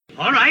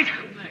All right,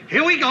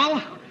 here we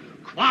go.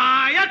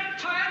 Quiet!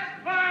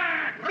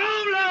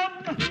 Roll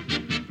up!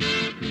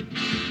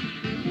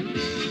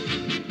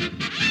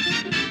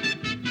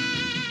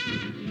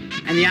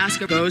 And the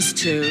Oscar goes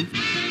to...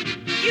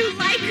 You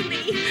like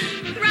me.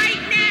 Right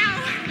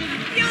now.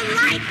 You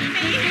like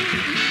me.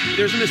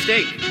 There's a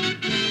mistake.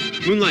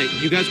 Moonlight,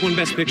 you guys won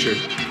Best Picture.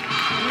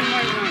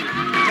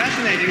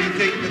 Fascinating to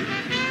think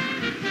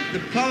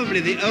that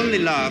probably the only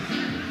laugh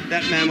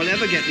that man will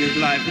ever get in his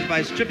life is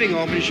by stripping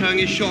off and showing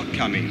his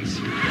shortcomings.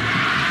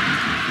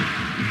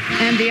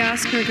 And the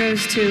Oscar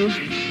goes to...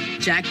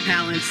 Jack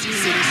Palance, City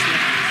Slickers.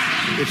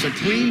 It's a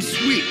clean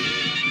sweep.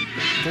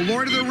 The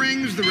Lord of the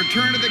Rings, The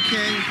Return of the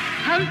King.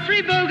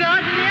 Humphrey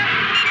Bogart.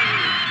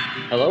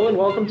 Hello and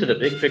welcome to the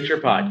Big Picture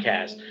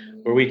Podcast,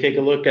 where we take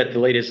a look at the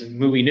latest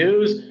movie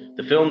news,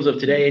 the films of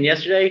today and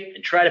yesterday,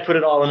 and try to put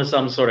it all into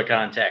some sort of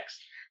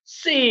context.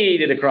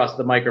 Seated across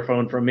the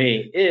microphone from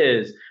me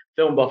is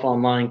Film Buff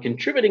Online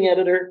contributing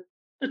editor,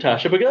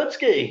 Natasha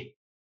Bogutsky.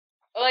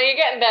 Well, you're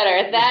getting better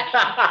at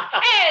that.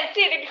 And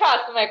sitting across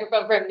the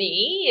microphone from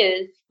me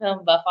is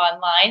Film Buff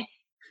Online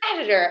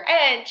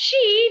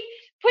editor-in-chief.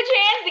 Put your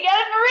hands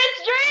together for Rich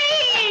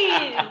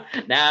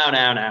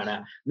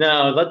Drees!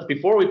 No.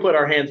 Before we put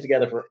our hands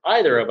together for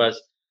either of us,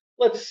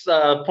 let's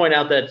point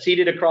out that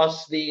seated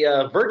across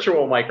the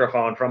virtual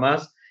microphone from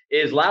us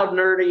is Loud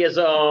Nerdy's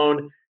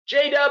own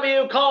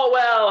J.W.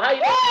 Caldwell. How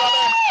you doing,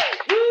 brother?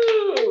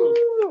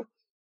 Woo!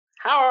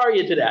 How are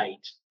you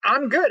tonight?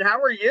 I'm good.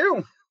 How are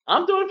you?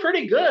 I'm doing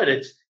pretty good.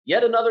 It's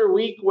yet another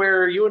week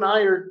where you and I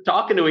are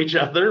talking to each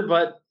other,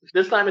 but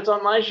this time it's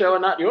on my show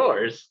and not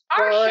yours.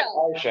 Our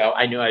show.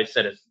 I knew I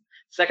said it.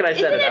 Second I said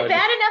Isn't it. Isn't it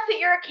bad enough that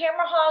you're a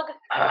camera hog?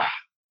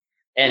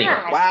 Anyway.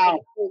 Yeah, wow.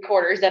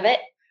 3/4 of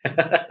it.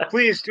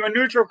 Please, to a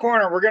neutral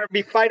corner. We're going to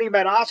be fighting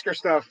about Oscar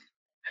stuff.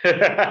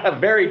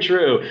 Very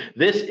true.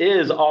 This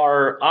is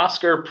our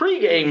Oscar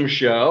pregame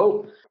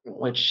show,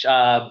 which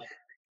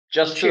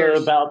just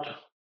about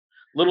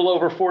a little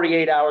over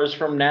 48 hours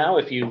from now,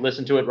 if you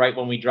listen to it right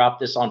when we drop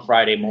this on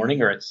Friday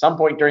morning or at some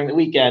point during the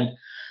weekend,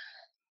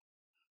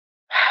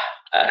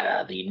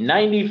 the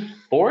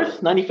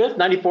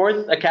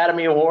 94th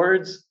Academy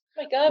Awards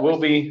will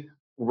be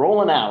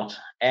rolling out.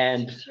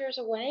 And 6 years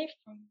away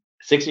from...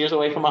 6 years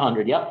away from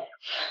 100, yep.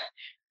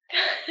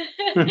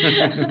 Maybe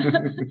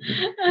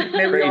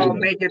we all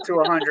make it to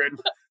 100.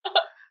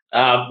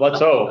 Let's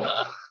hope.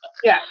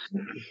 Yeah.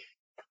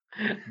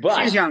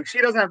 But she's young.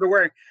 She doesn't have to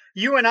worry.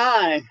 You and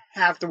I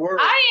have to worry.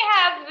 I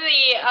have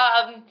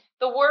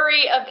the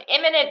worry of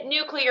imminent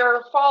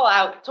nuclear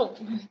fallout to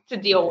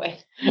deal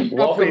with.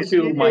 Welcome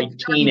to my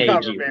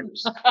teenage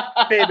years.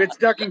 Babe, it's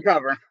duck and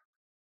cover.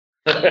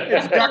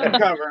 It's duck and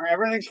cover.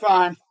 Everything's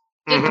fine.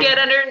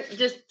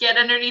 Just get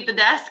underneath the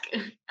desk.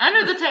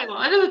 Under the table.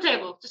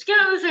 Just get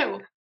under the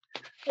table.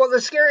 Well,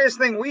 the scariest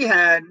thing we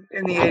had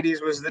in the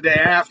 80s was the day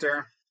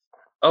after.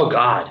 Oh,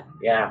 God.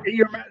 Yeah.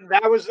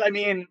 That was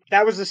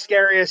the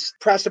scariest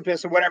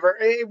precipice or whatever.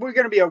 We're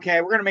going to be okay.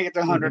 We're going to make it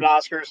to 100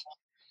 Oscars.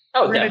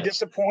 Oh, we're going to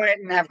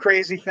disappoint and have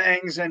crazy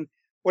things and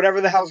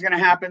whatever the hell's going to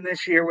happen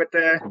this year with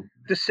the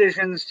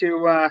decisions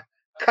to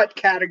cut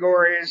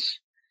categories.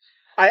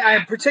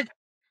 I'm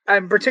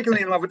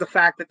particularly in love with the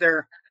fact that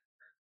they're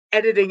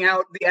editing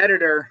out the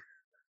editor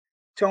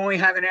to only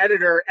have an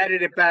editor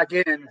edit it back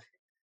in.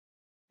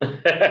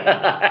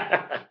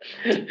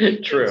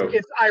 True.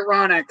 It's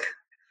ironic.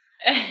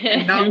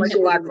 And not like a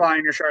black fly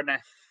in your Chardonnay.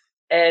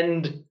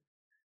 And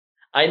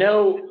I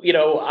know,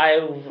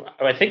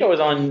 I think I was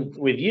on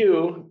with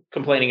you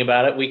complaining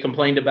about it. We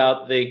complained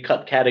about the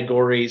cut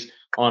categories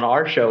on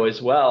our show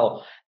as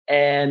well.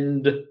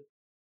 And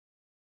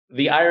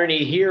the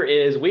irony here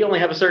is we only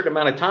have a certain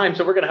amount of time,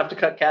 so we're going to have to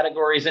cut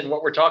categories in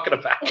what we're talking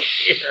about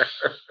here.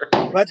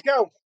 Let's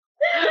go.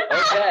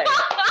 Okay.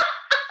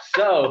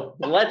 So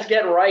let's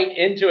get right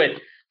into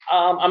it.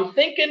 I'm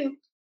thinking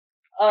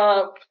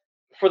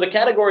for the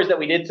categories that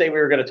we did say we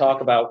were going to talk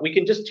about, we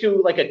can just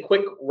do like a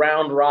quick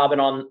round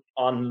robin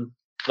on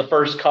the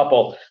first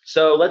couple.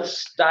 So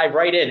let's dive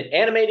right in.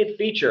 Animated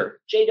feature.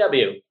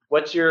 JW,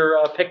 what's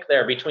your pick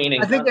there between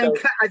Encanto?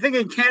 I think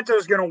Encanto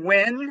is going to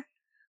win.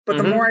 But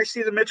the more I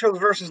see the Mitchells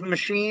versus the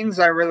Machines,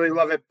 I really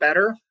love it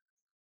better.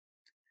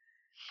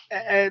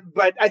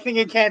 But I think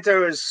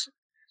Encanto is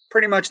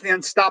pretty much the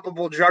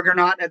unstoppable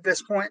juggernaut at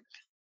this point.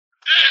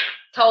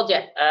 Told you.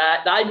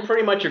 I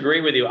pretty much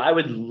agree with you. I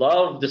would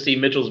love to see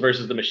Mitchells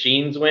versus the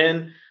Machines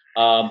win.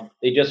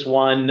 They just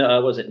won,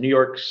 New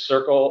York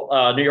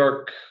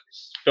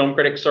Film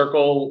Critics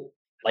Circle,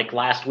 like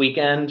last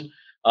weekend.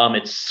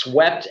 It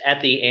swept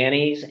at the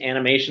Annie's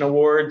Animation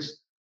Awards.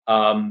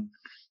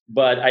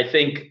 But I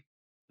think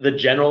the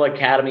general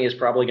academy is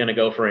probably going to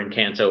go for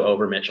Encanto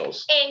over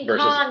Mitchells.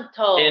 Encanto.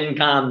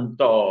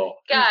 God,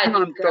 you guys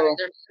are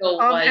so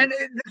white. And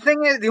the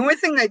thing is, the only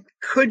thing that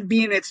could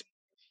be in its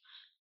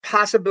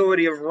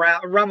possibility of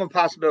realm of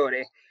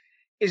possibility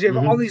is you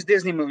have all these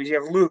Disney movies.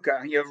 You have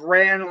Luca, you have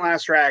Raya and the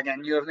Last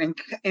Dragon, you have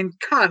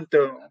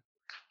Encanto,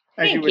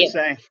 as you would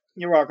say.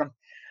 You're welcome.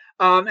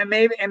 And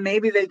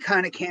maybe they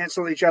kind of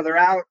cancel each other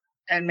out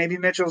and maybe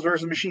Mitchell's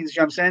versus Machines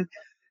jumps in.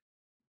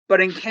 But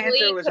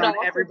Encanto is on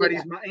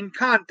everybody's mind.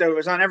 Encanto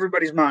is on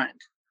everybody's mind.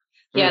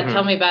 Yeah,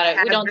 tell me about it.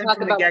 We don't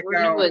talk about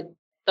Rooney with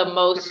the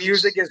most. The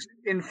music is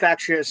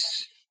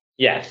infectious.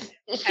 Yes.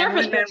 And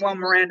Lin-Manuel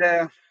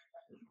Miranda,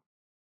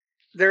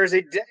 there is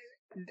a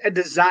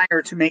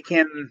desire to make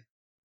him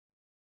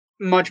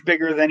much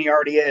bigger than he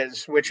already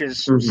is, which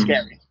is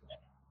scary.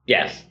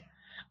 Yes.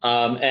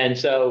 And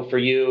so for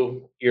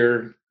you,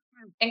 your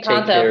Encanto.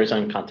 take there is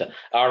Encanto.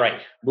 All right,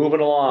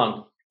 moving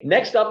along.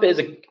 Next up is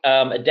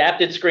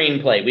adapted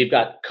screenplay. We've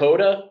got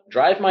Coda,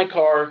 Drive My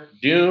Car,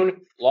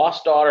 Dune,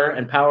 Lost Daughter,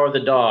 and Power of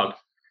the Dog.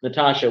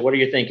 Natasha, what are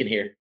you thinking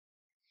here?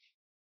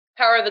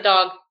 Power of the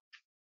Dog.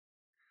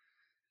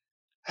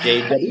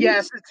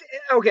 Yes.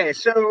 Okay,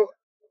 so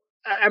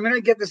I'm going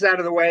to get this out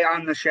of the way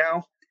on the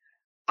show.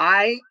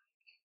 I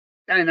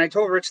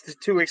told Rich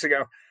 2 weeks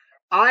ago,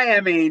 I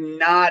am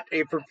not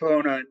a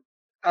proponent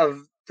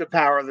of the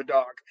Power of the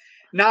Dog.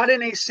 Not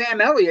in a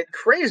Sam Elliott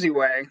crazy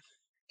way,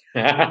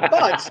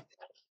 but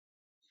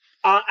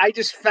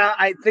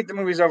I think the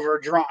movie's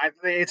overdrawn.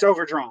 It's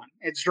overdrawn.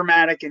 It's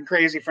dramatic and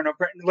crazy for no,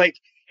 like,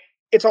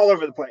 it's all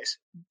over the place.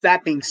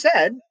 That being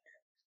said,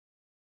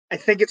 I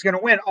think it's going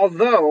to win,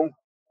 although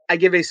I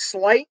give a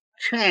slight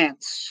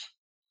chance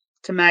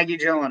to Maggie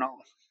Gyllenhaal.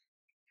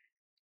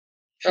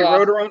 She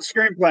wrote her own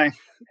screenplay,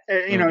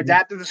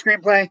 adapted the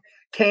screenplay,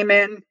 came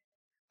in.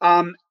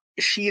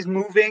 She's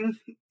moving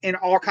in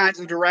all kinds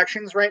of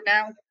directions right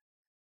now,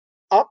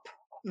 up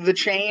the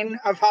chain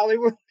of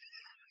Hollywood.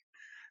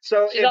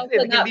 So she's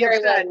also not very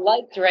well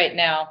liked right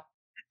now.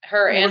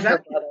 Her and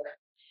her brother.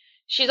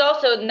 She's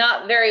also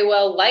not very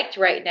well liked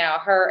right now.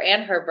 Her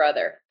and her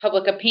brother.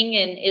 Public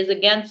opinion is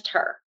against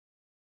her.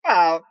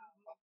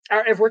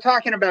 If we're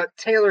talking about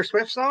Taylor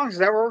Swift songs, is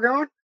that where we're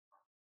going?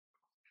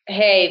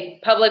 Hey,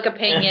 public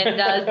opinion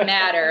does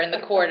matter in the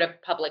court of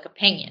public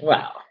opinion.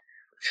 Wow.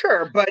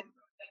 Sure, but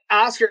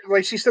Oscar,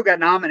 like, she still got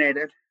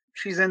nominated.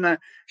 She's in the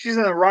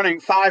running.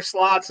 5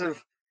 slots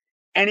of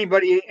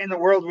anybody in the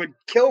world would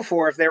kill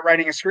for if they're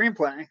writing a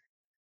screenplay.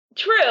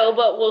 True,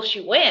 but will she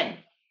win?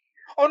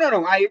 Oh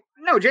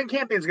no, Jane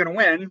Campion's going to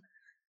win.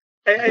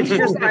 It's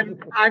just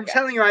I'm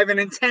telling you, I have an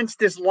intense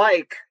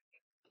dislike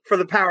for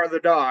the Power of the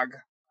Dog.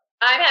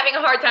 I'm having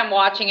a hard time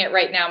watching it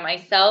right now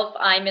myself.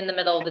 I'm in the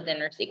middle of the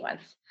dinner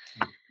sequence.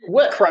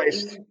 What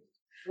Christ?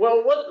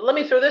 Well, let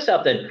me throw this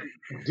out then.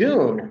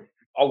 Dune,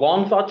 a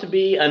long thought to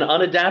be an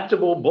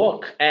unadaptable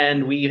book,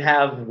 and we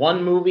have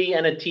one movie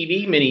and a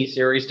TV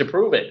miniseries to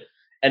prove it.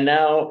 And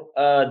now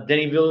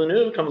Denis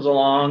Villeneuve comes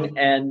along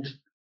and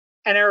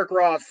Eric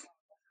Roth.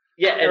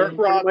 Yeah, Eric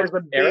Roth was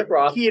a big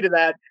key to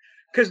that,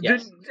 because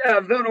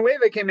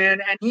Villeneuve came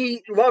in and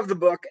he loved the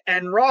book,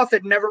 and Roth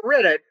had never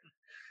read it,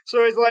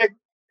 so he's like,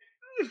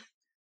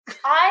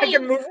 I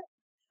can move.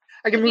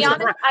 To be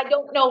honest, I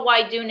don't know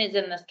why Dune is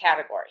in this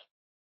category.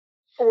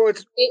 Well,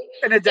 it's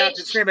an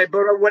adapted screenplay.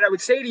 But what I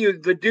would say to you,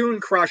 the Dune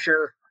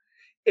crusher,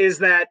 is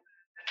that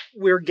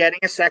we're getting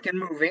a second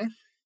movie.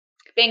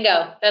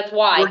 Bingo. That's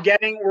why.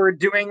 We're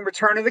doing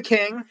Return of the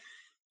King.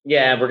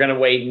 Yeah, we're gonna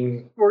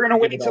wait. We're gonna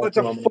wait until it's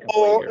a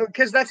full.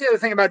 Because that's the other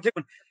thing about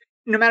Dune.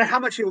 No matter how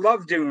much you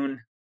love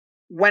Dune,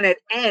 when it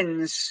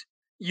ends,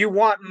 you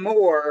want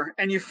more,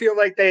 and you feel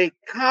like they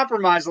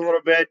compromise a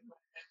little bit.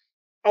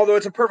 Although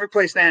it's a perfect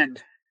place to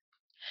end.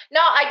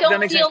 No, I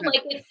don't feel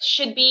like it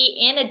should be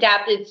in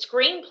adapted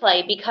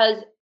screenplay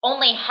because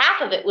only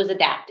half of it was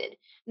adapted,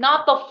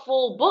 not the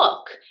full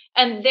book.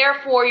 And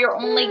therefore, you're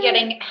only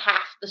getting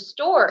half the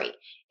story.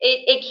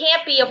 It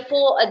can't be a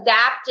full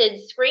adapted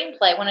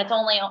screenplay when it's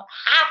only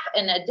half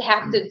an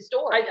adapted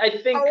story. I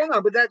think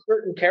but that's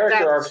certain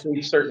character arcs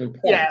reach certain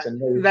points. Yeah,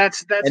 and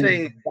that's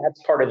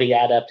part of the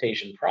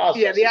adaptation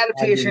process. Yeah, the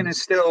adaptation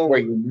is still where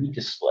you need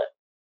to split.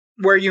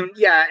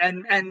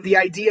 And the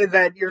idea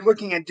that you're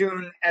looking at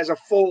Dune as a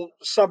full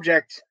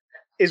subject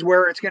is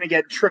where it's going to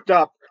get tripped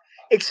up,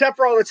 except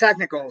for all the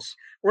technicals.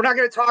 We're not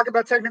going to talk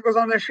about technicals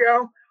on this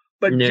show,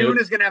 but Dune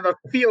is going to have a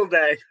field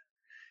day.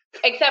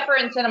 Except for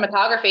in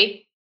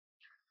cinematography.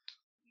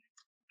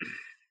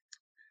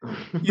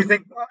 You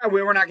think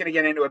we're not going to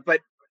get into it,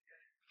 but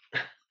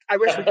I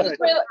wish we could. Just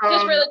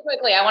really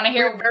quickly, I want to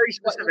hear very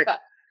specific.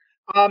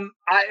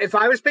 If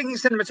I was picking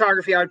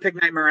cinematography, I would pick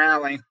Nightmare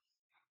Alley.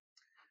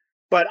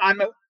 But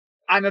I'm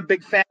a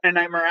big fan of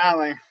Nightmare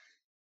Alley.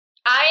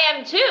 I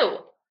am too,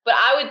 but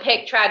I would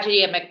pick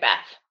Tragedy of Macbeth.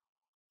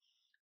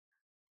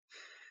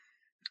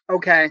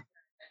 Okay.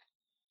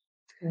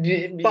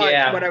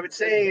 But what I would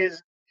say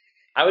is,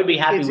 I would be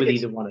happy with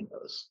either one of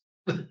those.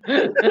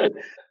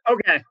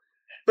 Okay.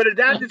 But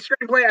adapted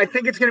screenplay, I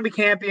think it's going to be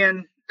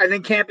Campion. I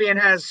think Campion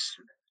has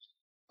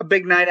a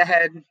big night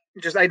ahead.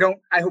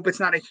 I hope it's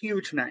not a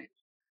huge night.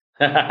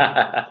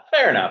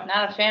 Fair enough.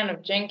 Not a fan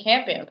of Jane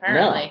Campion,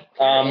 apparently.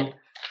 No.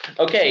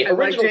 Okay. I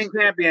like Jane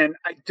Campion.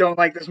 I don't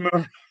like this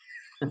movie.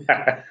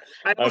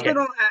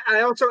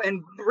 I also,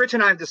 and Rich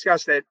and I have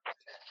discussed it,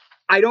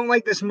 I don't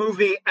like this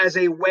movie as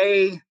a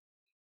way,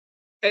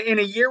 in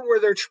a year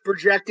where they're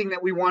projecting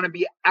that we want to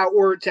be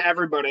outward to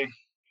everybody.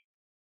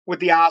 with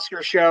the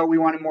Oscar show. We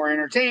want it more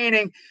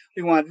entertaining.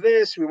 We want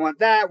this. We want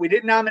that. We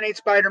didn't nominate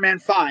Spider-Man.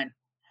 Fine.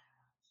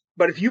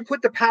 But if you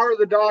put The Power of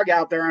the Dog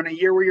out there on a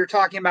year where you're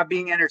talking about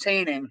being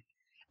entertaining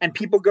and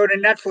people go to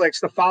Netflix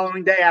the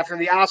following day after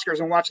the Oscars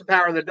and watch The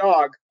Power of the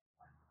Dog,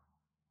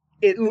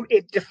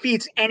 it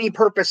defeats any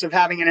purpose of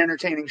having an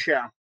entertaining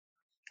show.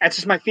 That's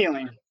just my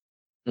feeling.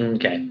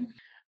 Okay.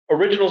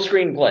 Original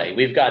screenplay.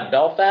 We've got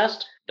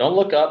Belfast, Don't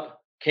Look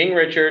Up, King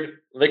Richard,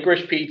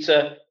 Licorice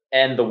Pizza,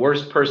 and The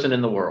Worst Person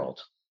in the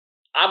World.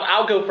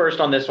 I'll go first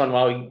on this one.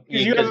 While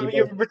you have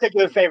a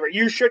particular favorite.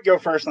 You should go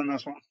first on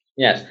this one.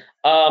 Yes.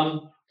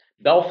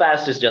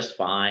 Belfast is just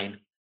fine.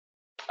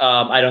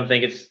 I don't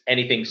think it's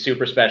anything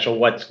super special.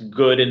 What's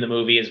good in the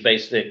movie is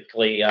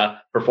basically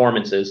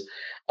performances.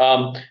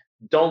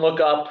 Don't Look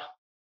Up.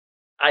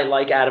 I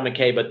like Adam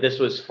McKay, but this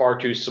was far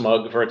too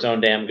smug for its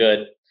own damn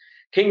good.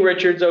 King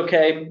Richard's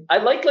okay. I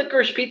like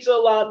Licorice Pizza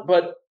a lot,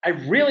 but I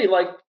really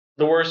like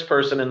The Worst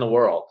Person in the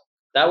World.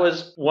 That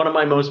was one of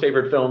my most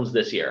favorite films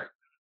this year.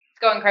 It's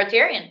going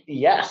Criterion.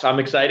 Yes, I'm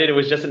excited. It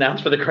was just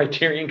announced for the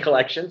Criterion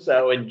Collection,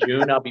 so in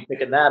June I'll be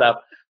picking that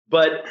up.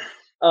 But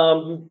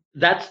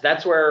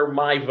that's where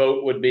my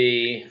vote would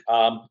be.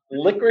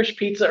 Licorice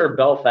Pizza or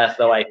Belfast,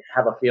 though I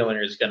have a feeling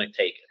is going to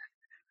take it.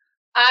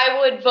 I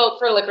would vote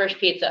for Licorice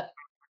Pizza.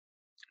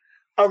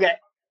 Okay.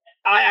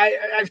 I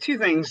have two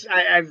things.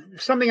 I have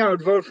something I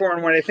would vote for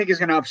and what I think is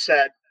going to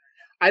upset.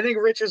 I think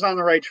Rich is on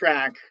the right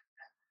track.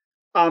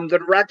 The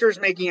director's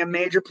making a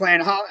major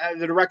plan.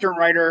 The director and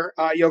writer,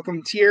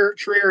 Joachim Trier,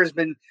 has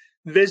been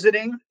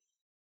visiting.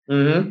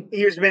 Mm-hmm.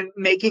 He's been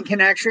making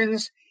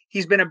connections.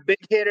 He's been a big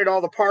hit at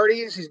all the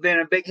parties. He's been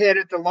a big hit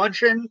at the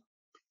luncheon.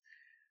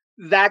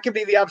 That could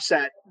be the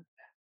upset.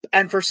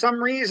 And for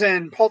some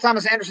reason, Paul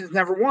Thomas Anderson's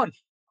never won,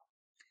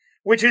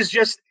 which is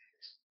just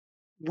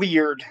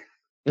weird.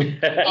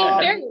 It's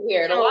very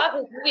weird. A lot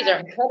of his movies are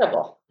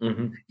incredible.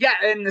 Mm-hmm. Yeah,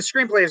 and the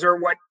screenplays are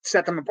what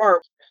set them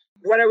apart.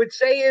 What I would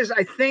say is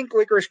I think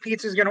Licorice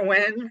Pizza is going to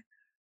win,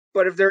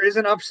 but if there is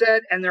an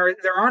upset, and there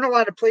aren't a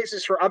lot of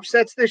places for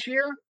upsets this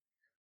year,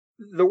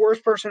 The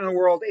Worst Person in the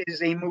World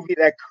is a movie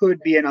that could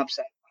be an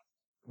upset.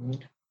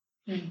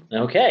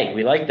 Okay,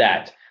 we like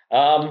that.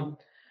 All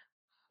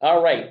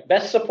right,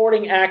 Best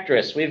Supporting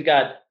Actress. We've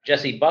got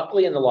Jessie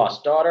Buckley in The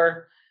Lost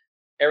Daughter,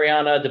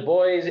 Ariana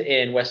DeBose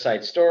in West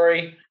Side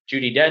Story,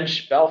 Judi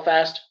Dench,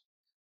 Belfast,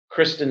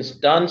 Kristen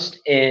Dunst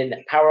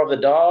in Power of the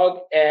Dog,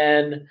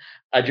 and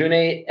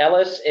Ajune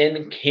Ellis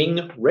in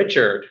King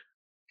Richard.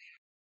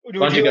 Would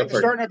you like to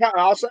start?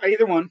 Also,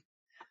 either one.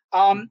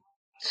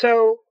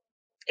 So,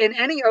 in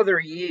any other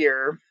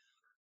year,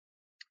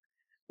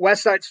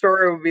 West Side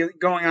Story would be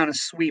going on a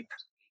sweep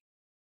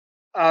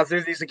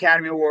through these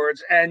Academy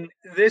Awards, and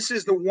this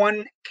is the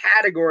one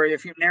category,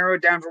 if you narrow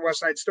it down for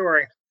West Side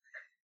Story,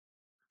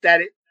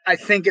 that I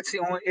think it's the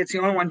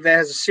only one that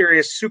has a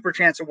serious super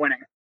chance of winning.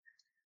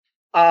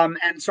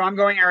 And so I'm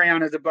going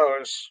Ariana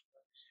DeBose.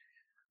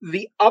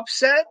 The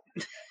upset,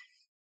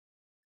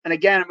 and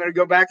again, I'm going to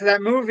go back to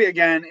that movie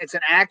again. It's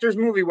an actor's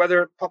movie,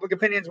 whether public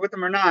opinion's with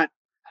them or not.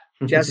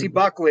 Jessie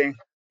Buckley,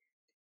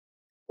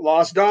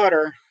 Lost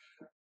Daughter.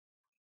 If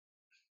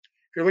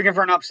you're looking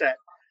for an upset,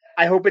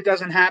 I hope it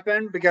doesn't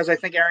happen because I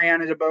think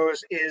Ariana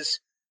DeBose is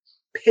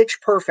pitch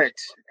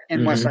perfect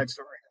in West Side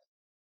Story.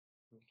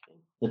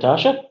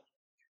 Natasha?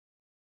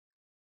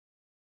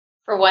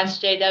 For once,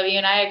 JW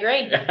and I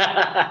agree.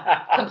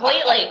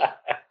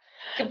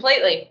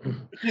 Completely.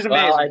 She's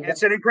amazing.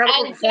 It's an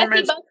incredible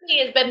performance. Jessie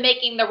Buckley has been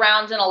making the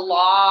rounds in a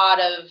lot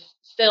of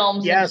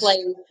films and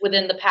plays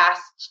within the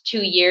past 2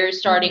 years,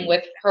 starting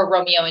with her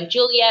Romeo and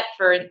Juliet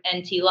for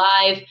NT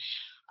Live.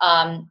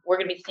 We're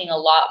going to be seeing a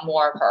lot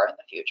more of her in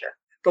the future.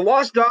 The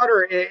Lost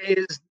Daughter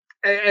is,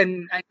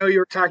 and I know you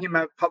were talking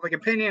about public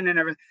opinion and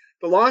everything,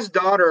 The Lost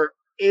Daughter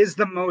is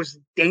the most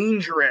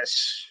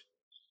dangerous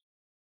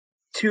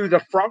to the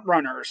front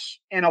runners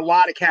in a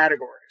lot of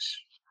categories.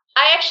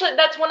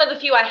 That's one of the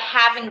few I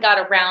haven't got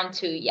around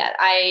to yet.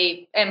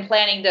 I am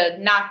planning to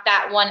knock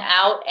that one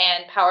out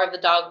and Power of the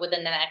Dog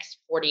within the next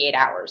 48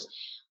 hours.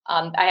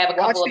 I have a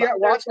couple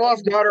watch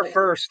Lost Daughter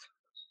first.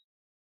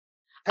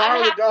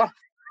 Power of the Dog.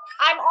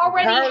 I'm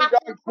already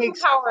halfway through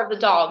Power of the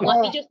Dog. Let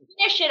me just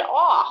finish it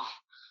off.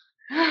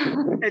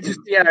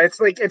 It's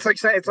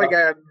like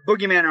a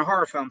boogeyman in a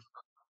horror film.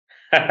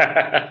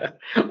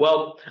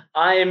 Well,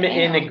 I'm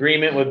in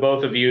agreement with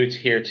both of you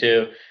here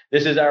too.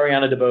 This is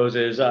Ariana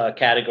DeBose's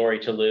category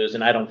to lose,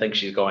 and I don't think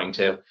she's going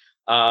to.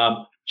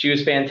 She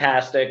was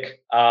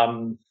fantastic,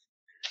 and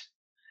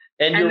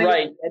you're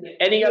right.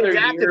 Any other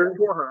year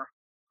for her,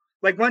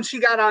 like once she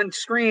got on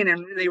screen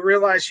and they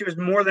realized she was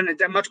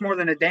much more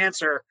than a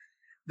dancer,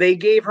 they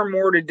gave her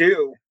more to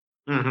do.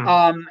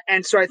 Mm-hmm.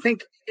 And so I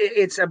think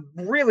it's a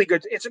really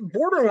good. It's a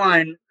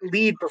borderline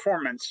lead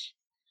performance.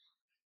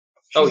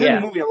 She's in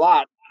the movie a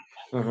lot.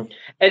 Mm-hmm.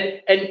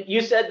 And you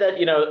said that,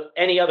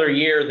 any other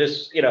year,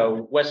 this,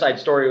 West Side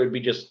Story would be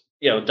just,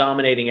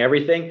 dominating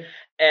everything.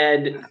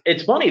 And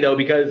it's funny, though,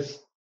 because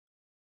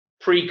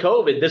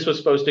pre-COVID, this was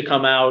supposed to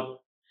come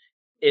out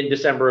in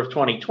December of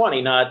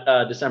 2020,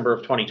 not December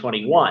of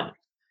 2021.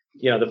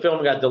 The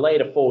film got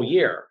delayed a full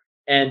year.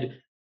 And,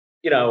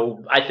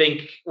 I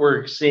think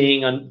we're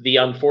seeing the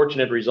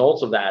unfortunate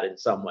results of that in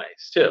some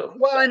ways, too.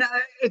 Well, and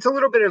it's a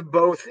little bit of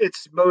both.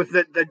 It's both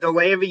the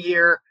delay of a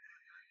year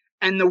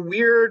and the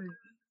weird,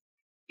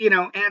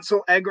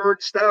 Ansel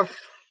Elgort stuff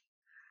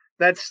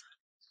that's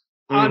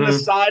on the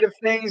side of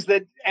things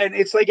and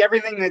it's like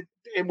everything that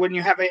when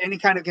you have any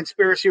kind of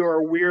conspiracy or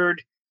a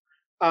weird,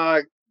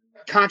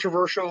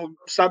 controversial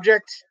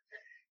subject,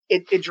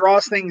 it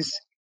draws things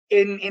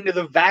into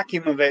the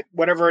vacuum of it,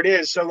 whatever it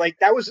is. So like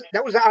that was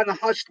on the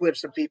hushed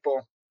lips of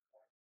people.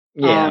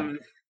 Yeah.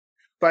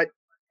 But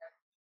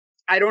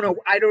I don't know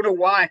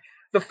why.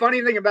 The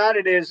funny thing about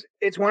it is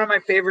it's one of my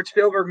favorite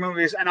Spielberg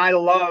movies, and I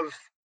love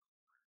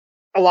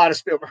a lot of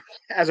Spielberg,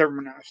 as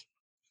everyone knows.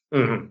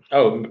 Mm-hmm.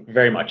 Oh,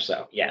 very much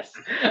so. Yes.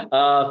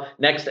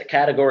 Next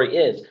category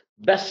is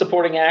Best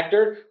Supporting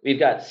Actor. We've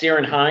got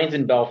Ciarán Hinds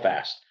in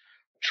Belfast,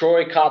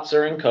 Troy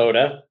Kotsur in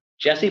Coda,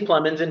 Jesse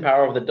Plemons in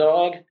Power of the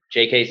Dog,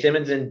 J.K.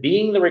 Simmons in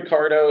Being the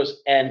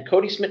Ricardos, and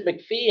Cody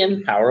Smith-McPhee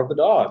in Power of the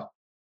Dog.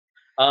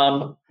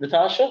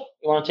 Natasha,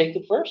 you want to take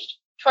it first?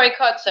 Troy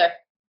Kotsur.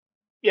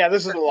 Yeah,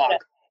 this is a lock.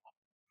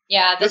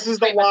 Yeah, this is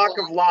the lock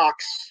of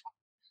locks.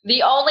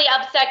 The only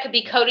upset could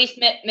be Cody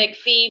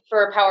Smith-McPhee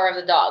for Power of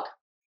the Dog.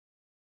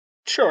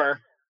 Sure.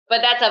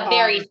 But that's a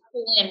very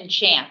slim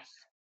chance.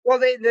 Well,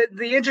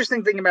 the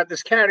interesting thing about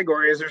this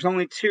category is there's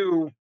only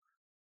two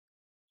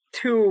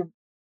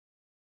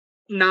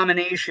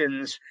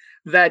nominations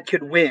that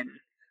could win.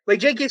 Like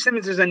J.K.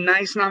 Simmons is a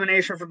nice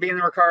nomination for Being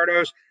the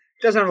Ricardos.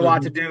 Doesn't have a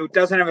lot to do.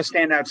 Doesn't have a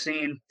standout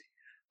scene.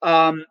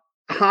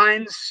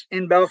 Hinds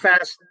in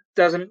Belfast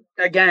doesn't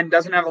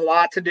have a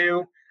lot to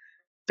do.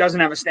 Doesn't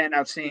have a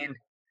standout scene.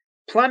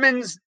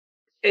 Plemons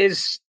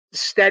is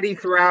steady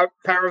throughout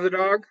Power of the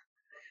Dog.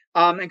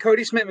 And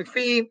Cody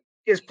Smith-McPhee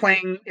is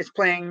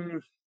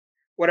playing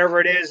whatever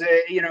it is,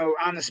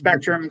 on the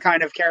spectrum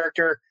kind of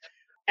character.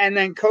 And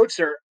then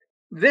Kotsur,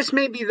 this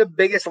may be the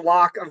biggest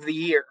lock of the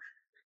year.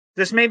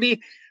 This may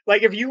be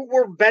like if you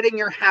were betting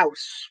your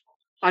house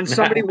on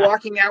somebody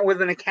walking out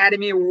with an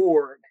Academy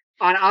Award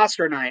on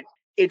Oscar night,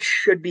 it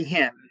should be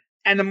him.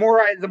 And the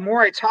more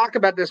I talk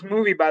about this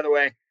movie, by the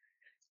way,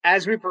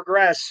 as we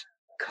progress,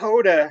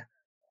 Coda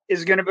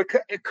is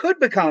it could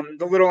become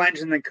the little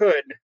engine that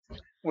could.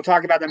 We'll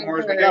talk about that more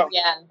as we go.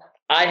 Yeah.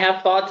 I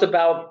have thoughts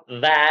about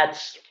that,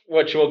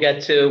 which we'll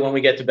get to when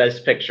we get to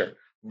Best Picture.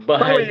 But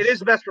by the way, it is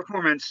the best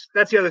performance.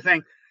 That's the other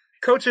thing.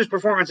 Kotzur's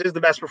performance is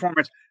the best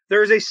performance.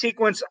 There is a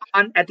sequence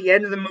at the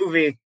end of the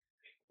movie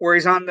where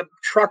he's on the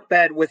truck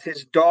bed with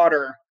his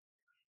daughter,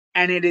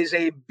 and it is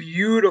a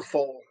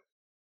beautiful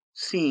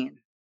scene.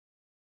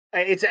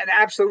 It's an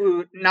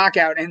absolute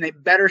knockout, and they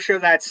better show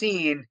that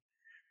scene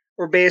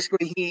where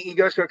basically he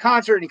goes to a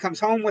concert and he comes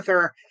home with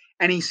her,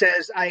 and he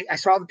says, "I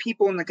saw the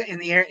people in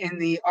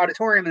the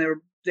auditorium,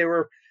 and they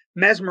were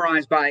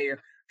mesmerized by you.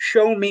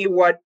 Show me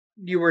what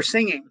you were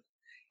singing."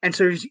 And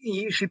so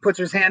she puts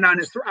his hand on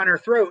her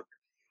throat,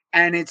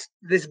 and it's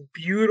this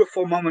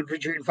beautiful moment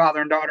between father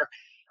and daughter.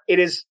 It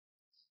is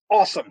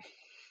awesome.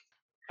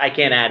 I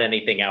can't add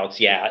anything else.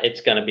 Yeah,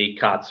 it's going to be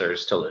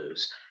Kotzur's to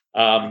lose.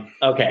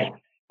 Okay,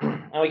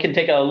 now we can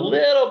take a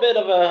little bit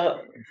of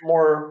a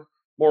more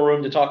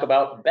room to talk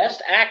about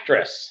Best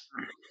Actress.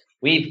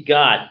 We've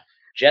got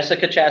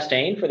Jessica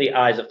Chastain for The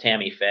Eyes of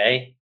Tammy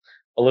Faye,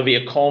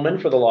 Olivia Colman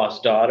for The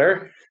Lost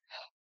Daughter,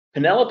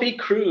 Penelope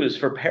Cruz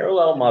for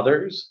Parallel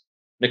Mothers,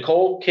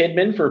 Nicole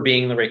Kidman for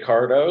Being the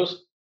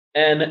Ricardos,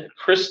 and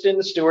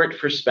Kristen Stewart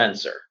for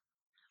Spencer.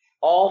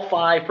 All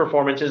 5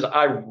 performances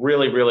I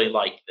really, really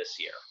liked this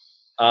year.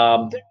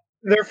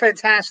 They're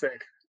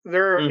fantastic.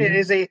 It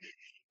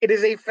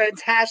is a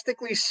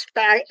fantastically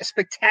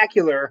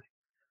spectacular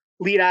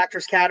lead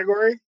actress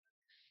category.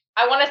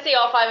 I want to see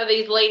all 5 of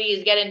these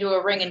ladies get into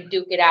a ring and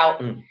duke it out,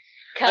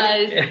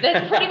 because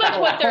that's pretty much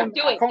what they're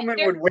doing. Coleman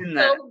would win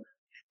that.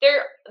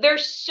 They're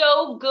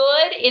so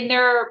good in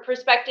their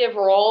respective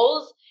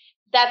roles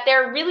that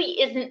there really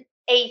isn't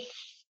a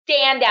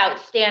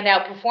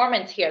standout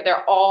performance here.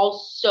 They're all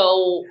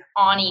so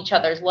on each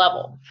other's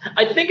level.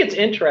 I think it's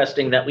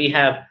interesting that we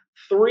have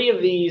 3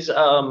 of these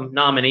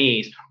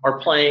nominees are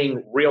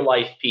playing real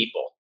life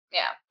people.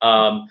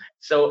 Yeah.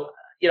 So,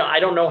 I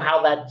don't know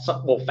how that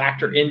will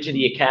factor into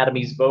the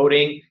Academy's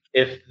voting,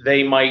 if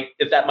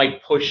that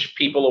might push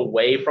people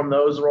away from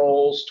those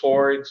roles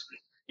towards,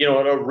 an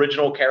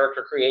original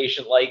character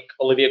creation like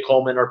Olivia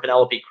Colman or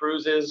Penelope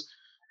Cruz's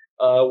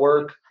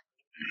work,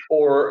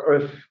 or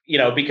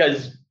if,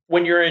 because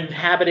when you're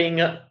inhabiting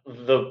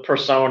the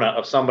persona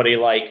of somebody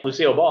like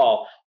Lucille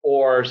Ball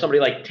or somebody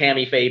like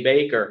Tammy Faye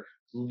Baker,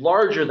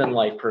 larger than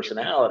life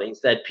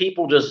personalities that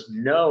people just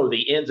know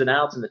the ins and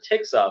outs and the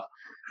ticks of,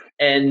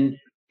 and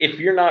if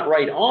you're not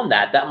right on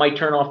that might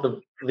turn off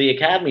the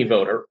Academy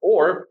voter.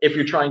 Or if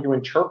you're trying to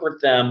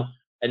interpret them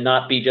and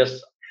not be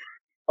just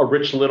a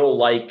Rich Little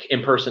like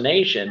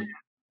impersonation,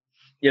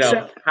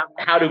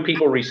 how do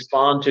people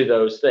respond to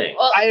those things?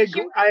 Well, I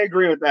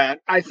agree with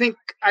that. I think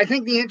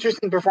the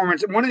interesting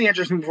performance, one of the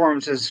interesting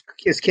performances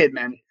is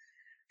Kidman.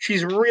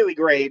 She's really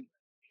great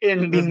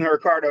in Being the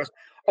Ricardos.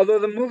 Although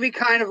the movie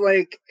kind of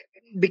like,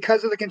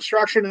 because of the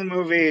construction of the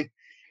movie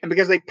and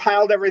because they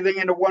piled everything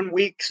into 1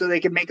 week so they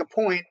could make a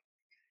point,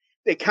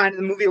 the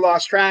movie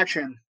lost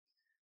traction.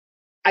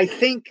 I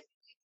think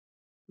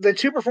the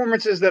two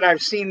performances that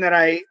I've seen that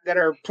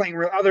are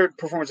playing other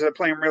performances that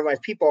play in real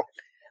life people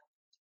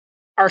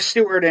are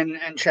Stewart and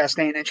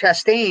Chastain. And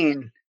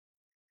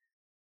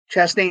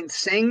Chastain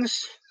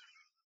sings,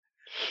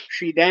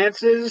 she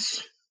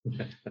dances,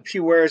 she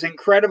wears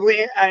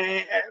incredibly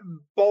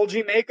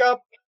bulgy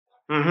makeup,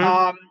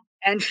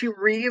 and she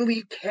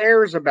really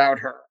cares about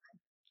her.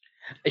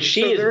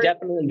 She is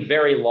definitely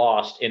very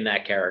lost in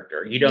that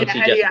character. You don't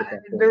see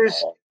Jessica.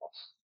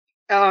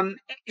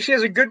 She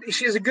has a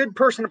good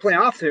person to play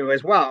off to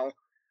as well.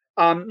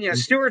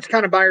 Stewart's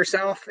kind of by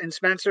herself in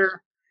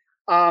Spencer.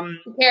 She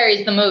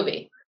carries the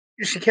movie.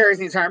 She carries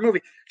the entire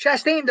movie.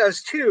 Chastain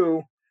does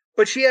too,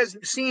 but she has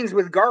scenes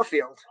with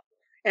Garfield.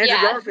 Andrew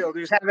Garfield,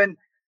 who's having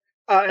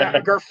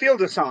a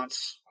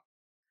Garfield-essence.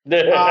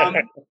 But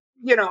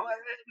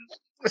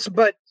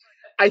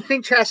I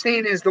think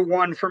Chastain is the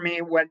one for me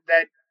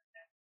that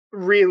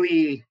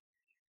really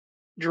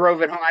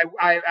drove it home.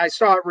 I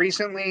saw it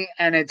recently,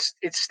 and it's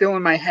still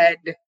in my head,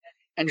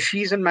 and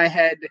she's in my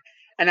head.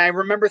 And I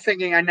remember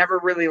thinking I never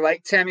really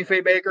liked Tammy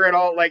Faye Baker at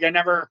all. Like, I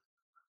never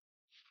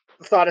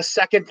thought a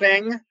second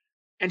thing.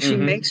 And she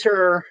makes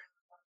her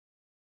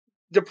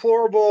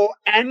deplorable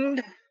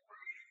and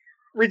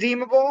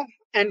redeemable,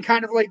 and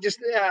kind of like just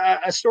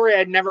a story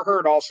I'd never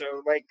heard also.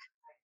 Like,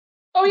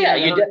 oh yeah,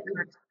 you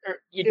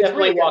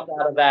definitely walk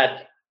out of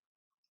that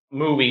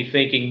movie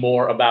thinking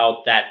more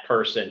about that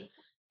person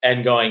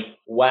and going,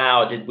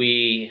 wow, did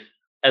we,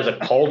 as a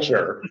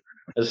culture,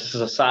 as a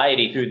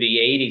society through the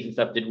 80s and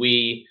stuff, did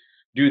we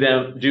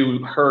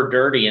do her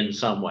dirty in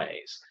some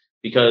ways?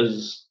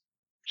 Because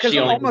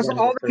almost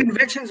all the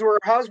convictions were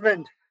her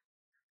husband.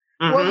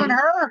 It wasn't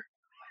her.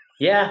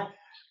 Yeah.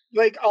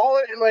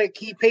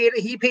 He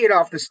paid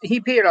off the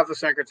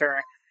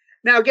secretary.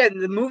 Now again,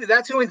 the movie,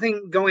 that's the only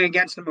thing going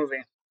against the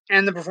movie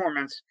and the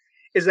performance,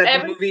 is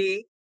that the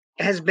movie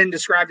has been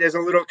described as a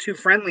little too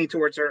friendly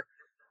towards her.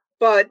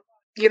 But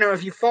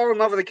if you fall in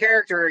love with a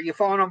character, you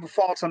fall in love with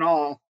faults and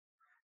all.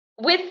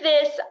 With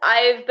this,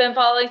 I've been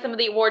following some of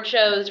the award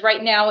shows.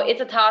 Right now,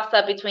 it's a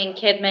toss-up between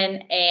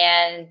Kidman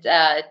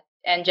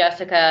and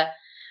Jessica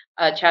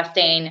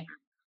Chastain.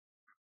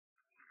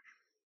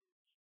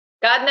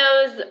 God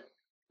knows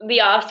the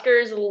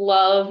Oscars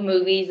love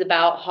movies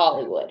about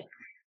Hollywood.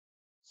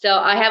 So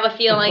I have a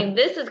feeling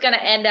this is going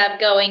to end up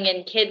going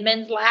in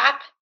Kidman's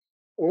lap.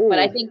 Ooh. But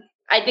I think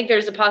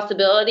there's a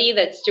possibility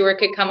that Stewart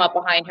could come up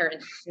behind her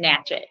and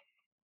snatch it.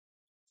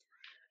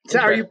 So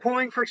are you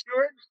pulling for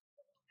Stewart?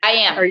 I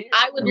am.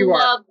 I would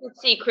love to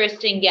see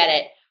Kristen get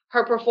it.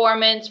 Her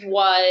performance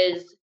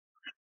was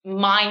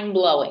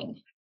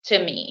mind-blowing to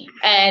me.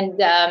 And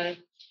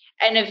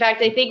in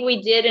fact, I think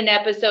we did an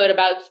episode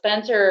about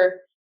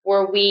Spencer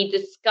where we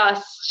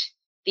discussed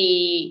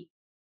the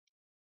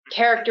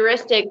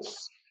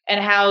characteristics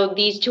and how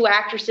these two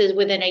actresses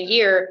within a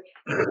year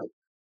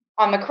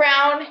on The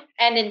Crown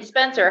and in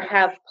Spencer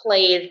have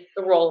played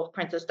the role of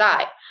Princess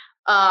Di.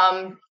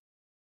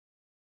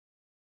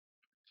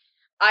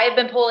 I've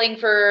been pulling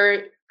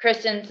for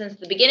Kristen since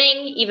the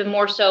beginning, even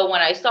more so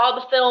when I saw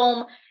the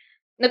film.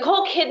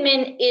 Nicole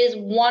Kidman is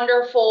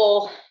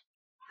wonderful.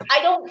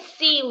 I don't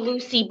see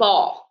Lucy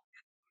Ball.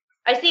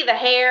 I see the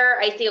hair.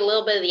 I see a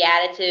little bit of the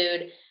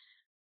attitude.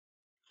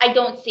 I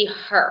don't see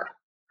her.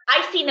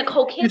 I see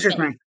Nicole Kidman.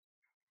 Interesting.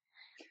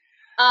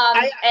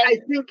 I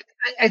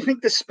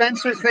think the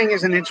Spencer thing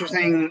is an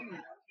interesting.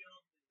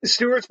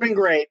 Stewart's been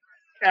great,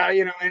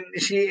 and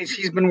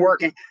she's been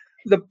working.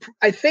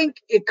 I think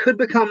it could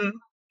become.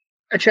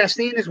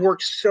 Chastain has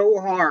worked so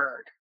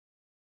hard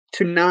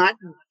to not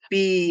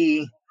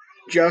be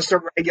just a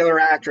regular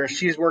actress.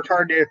 She's worked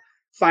hard to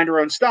find her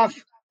own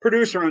stuff,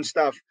 produce her own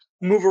stuff,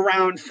 move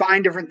around,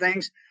 find different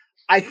things.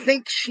 I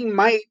think she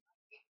might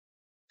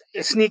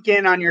sneak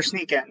in on your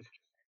sneak in.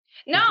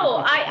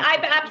 No,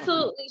 I'm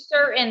absolutely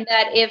certain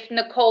that if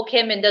Nicole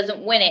Kidman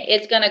doesn't win it,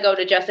 it's going to go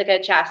to Jessica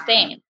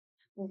Chastain.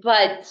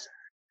 But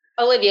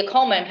Olivia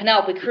Colman,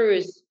 Penelope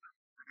Cruz,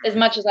 as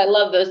much as I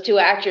love those two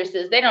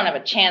actresses, they don't have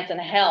a chance in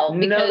hell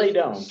because no, they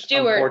don't,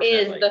 Stewart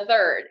is the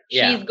third.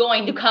 Yeah. She's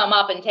going to come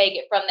up and take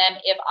it from them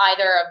if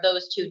either of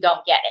those two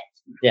don't get it.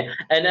 Yeah.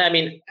 And I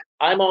mean,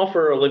 I'm all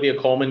for Olivia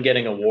Colman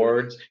getting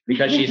awards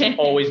because she's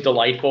always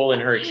delightful in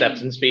her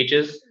acceptance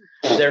speeches.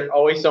 They're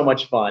always so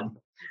much fun.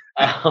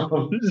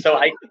 So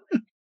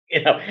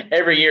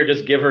every year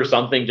just give her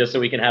something just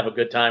so we can have a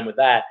good time with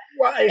that.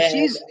 Well,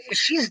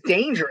 she's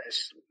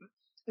dangerous.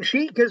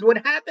 Because what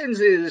happens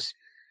is,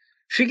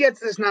 she gets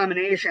this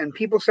nomination.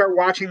 People start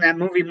watching that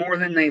movie more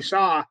than they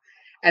saw.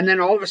 And then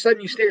all of a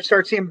sudden you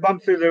start seeing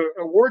bump through the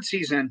award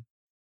season.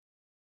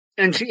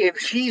 And if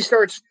she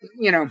starts,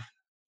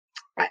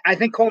 I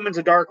think Coleman's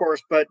a dark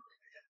horse, but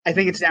I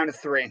think it's down to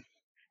 3.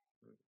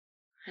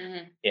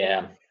 Mm-hmm.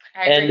 Yeah.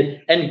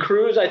 And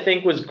Cruz, I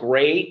think, was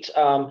great.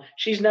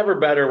 She's never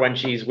better when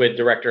she's with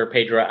director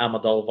Pedro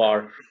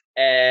Almodovar.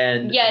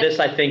 And this,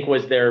 I think,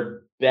 was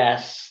their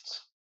best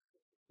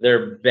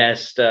their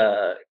best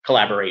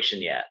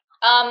collaboration yet.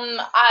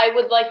 I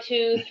would like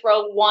to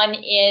throw one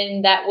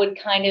in that would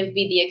kind of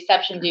be the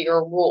exception to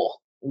your rule.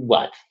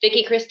 What?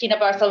 Vicky Cristina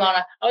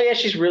Barcelona. Oh yeah,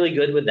 she's really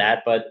good with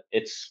that, but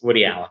it's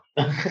Woody Allen.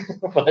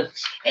 But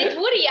it's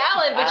Woody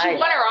Allen, but she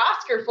won her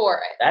Oscar for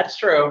it. That's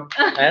true.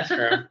 That's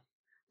true.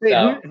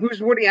 Wait,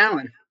 who's Woody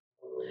Allen?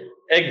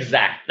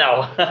 Exact.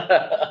 No.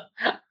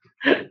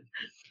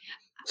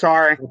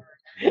 Sorry.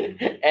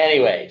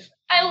 Anyways.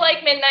 I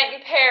like Midnight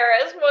in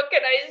Paris. What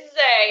can I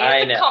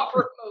say? It's a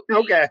comfort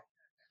movie. Okay.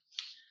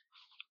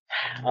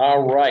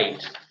 All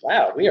right.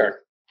 Wow, we are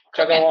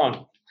chugging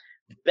along.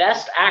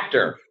 Best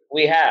actor,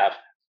 we have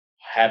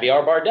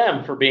Javier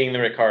Bardem for being the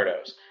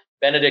Ricardos,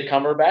 Benedict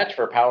Cumberbatch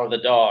for Power of the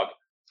Dog.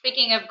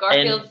 Speaking of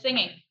Garfield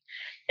singing.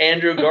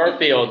 Andrew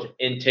Garfield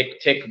in Tick,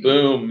 Tick,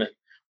 Boom,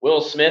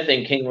 Will Smith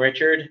in King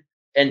Richard,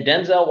 and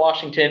Denzel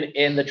Washington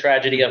in The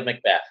Tragedy of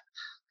Macbeth.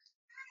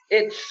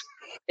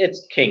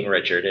 It's King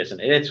Richard, isn't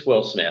it? It's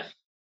Will Smith,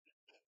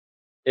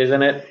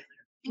 isn't it?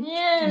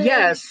 Yeah.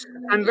 Yes,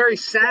 I'm very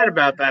sad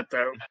about that,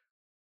 though.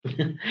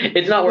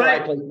 It's not where I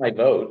place my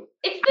vote.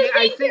 It's the same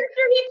character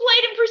he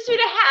played in Pursuit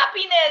of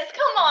Happiness.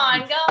 Come on,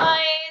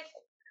 guys.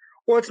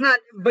 Well, it's not,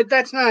 but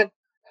that's not.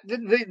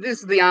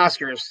 This is the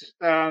Oscars.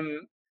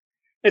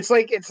 It's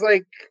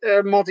like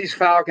Maltese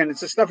Falcon.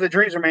 It's the stuff that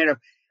dreams are made of.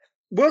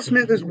 Will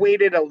Smith has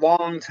waited a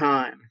long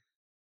time.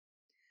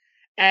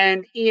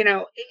 And,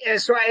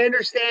 so I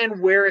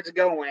understand where it's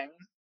going.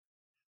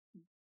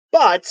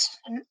 But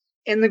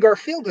in the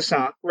Garfield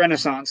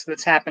renaissance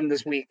that's happened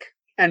this week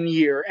and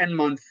year and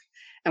month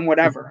and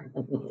whatever,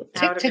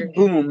 Tick, Tick,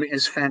 Boom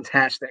is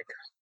fantastic.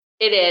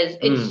 It is.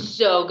 It's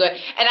so good.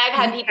 And I've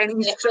had people.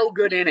 And he's so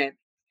good in it.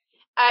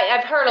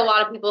 I've heard a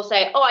lot of people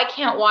say, "Oh, I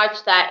can't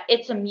watch that.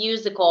 It's a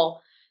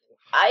musical.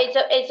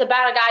 It's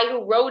about a guy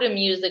who wrote a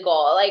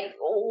musical. Like,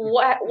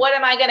 what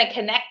am I going to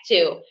connect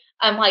to?"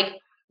 I'm like,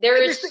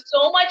 there is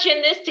so much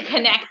in this to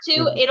connect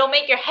to. It'll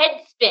make your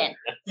head spin.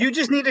 You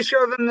just need to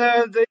show them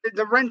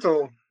the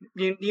rental.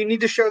 You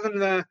need to show them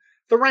the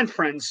Rent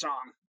Friends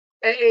song.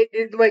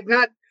 It like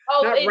not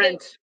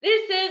Rent.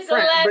 This is the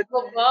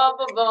level. Blah,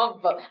 blah,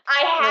 blah.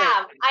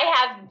 I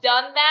have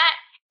done that,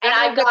 and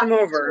I've got them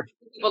over.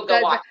 People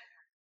go watch.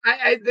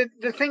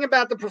 The thing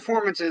about the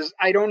performances,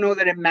 I don't know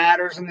that it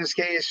matters in this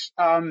case.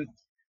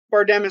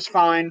 Bardem is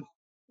fine.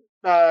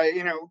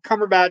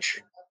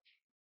 Cumberbatch,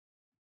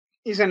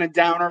 he's in a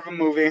downer of a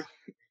movie.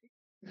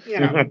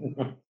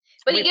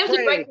 But he gives a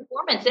great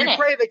performance in it. I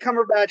pray that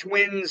Cumberbatch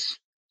wins.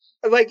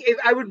 Like,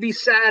 I would be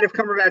sad if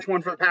Cumberbatch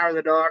won for The Power of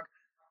the Dog.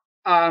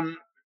 I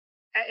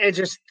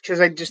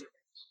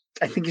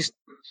think he's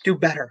do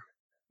better.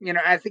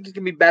 I think he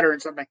can be better in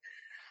something.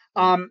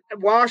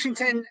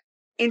 Washington.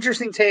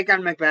 Interesting take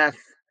on Macbeth.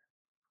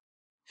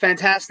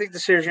 Fantastic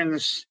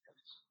decisions.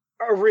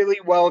 Really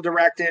well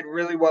directed,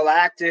 really well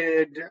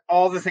acted.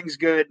 All the things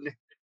good.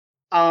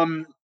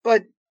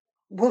 But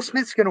Will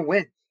Smith's going to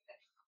win.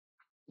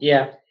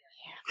 Yeah.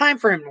 Time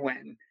for him to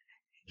win.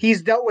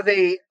 He's dealt with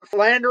a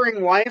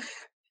philandering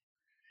wife.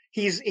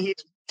 He's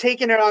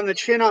taken it on the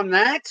chin on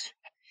that.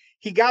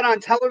 He got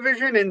on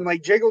television and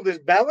jiggled his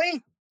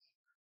belly.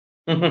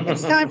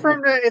 It's time for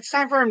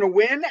him to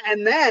win,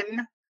 and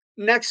then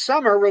next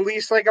summer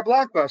release a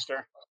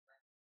blockbuster.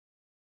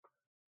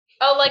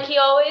 Oh, like he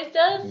always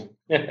does?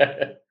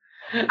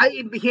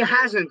 He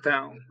hasn't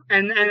though.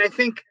 And I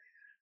think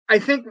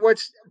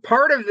what's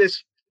part of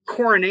this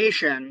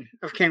coronation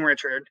of King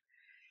Richard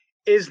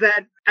is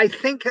that I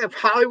think if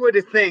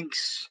Hollywood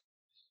thinks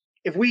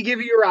if we give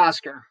you your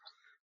Oscar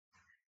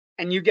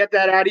and you get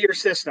that out of your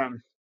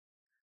system,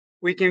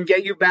 we can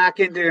get you back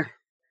into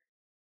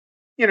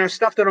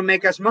stuff that'll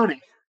make us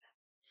money.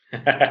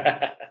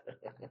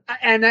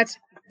 And that's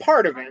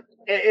part of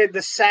it.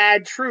 The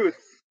sad truth,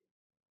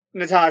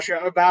 Natasha,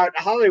 about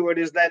Hollywood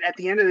is that at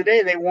the end of the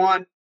day, they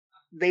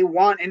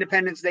want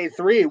Independence Day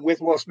 3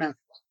 with Will Smith.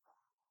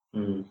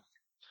 Mm.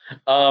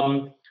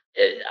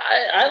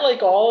 I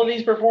like all of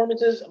these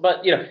performances,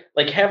 but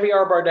like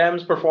Javier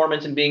Bardem's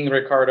performance in Being the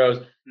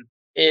Ricardos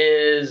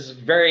is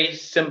very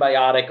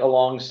symbiotic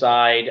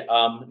alongside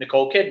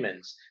Nicole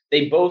Kidman's.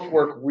 They both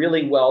work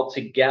really well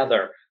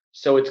together.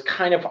 So it's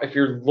kind of, if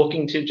you're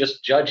looking to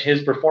just judge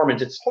his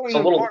performance, it's a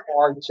little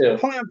hard to.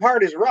 Pulling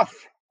apart is rough.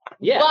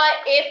 Yeah. But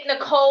if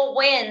Nicole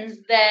wins,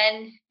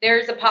 then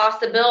there's a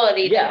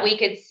possibility that we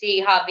could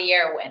see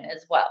Javier win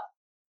as well.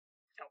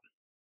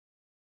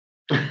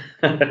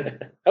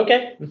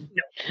 Okay. No,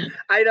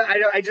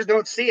 I just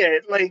don't see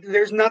it.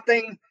 There's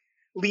nothing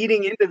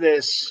leading into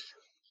this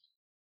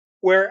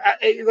where,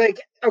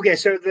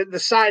 so the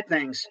side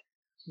things.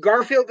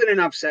 Garfield did an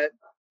upset.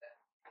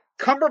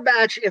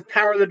 Cumberbatch, if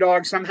Power of the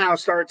Dog somehow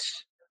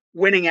starts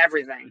winning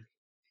everything.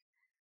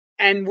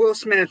 And Will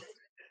Smith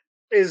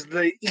is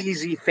the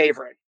easy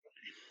favorite.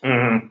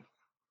 Mm-hmm.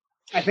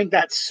 I think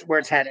that's where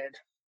it's headed.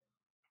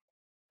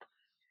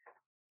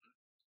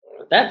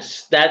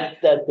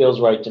 That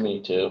feels right to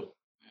me too.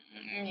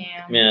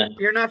 Yeah.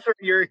 You're not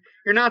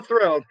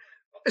thrilled.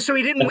 So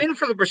he didn't win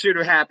for The Pursuit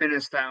of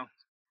Happiness, though.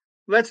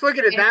 Let's look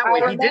at it that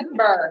way. He didn't.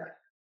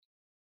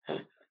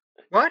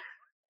 What?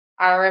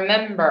 I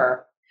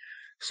remember.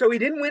 So he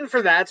didn't win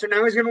for that, so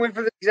now he's going to win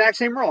for the exact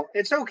same role.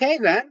 It's okay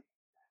then.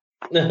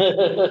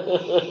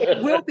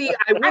 It will be.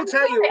 I will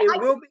tell you,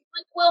 it will be.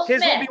 Like Will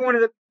Smith. His will be one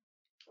of the.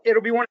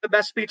 It'll be one of the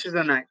best speeches of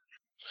the night.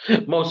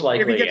 Most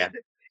likely, if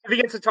he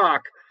gets to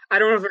talk, I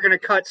don't know if they're going to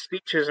cut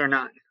speeches or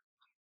not.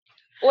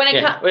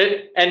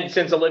 And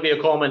since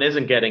Olivia Colman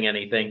isn't getting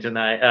anything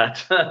tonight,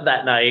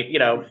 that night,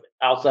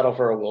 I'll settle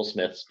for a Will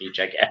Smith speech,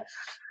 I guess.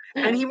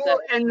 And he will.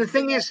 And the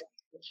thing is,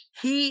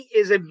 he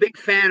is a big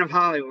fan of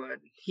Hollywood.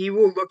 He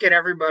will look at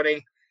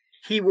everybody.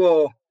 He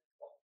will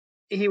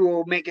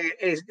make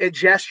a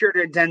gesture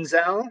to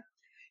Denzel.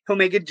 He'll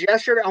make a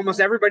gesture to almost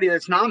everybody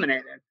that's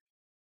nominated.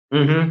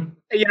 Mm-hmm.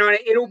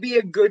 It'll be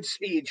a good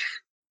speech.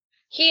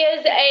 He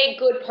is a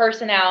good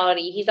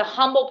personality. He's a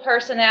humble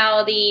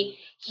personality.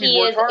 He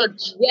is a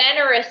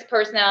generous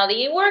personality.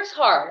 He works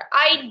hard.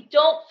 I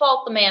don't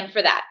fault the man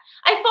for that.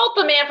 I fault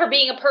the man for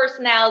being a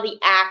personality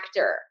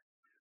actor.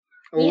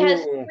 He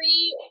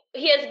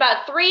has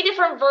about 3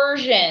 different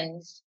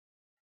versions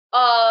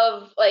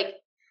of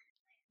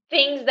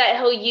things that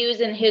he'll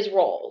use in his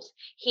roles.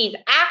 He's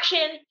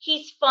action,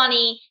 he's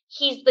funny,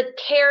 he's the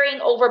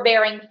caring,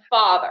 overbearing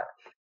father.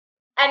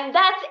 And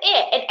that's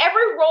it. And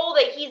every role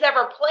that he's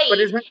ever played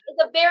is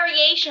a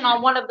variation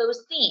on one of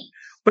those themes.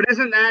 But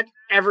isn't that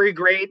every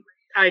great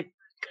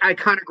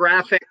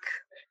iconographic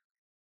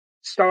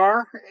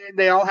star?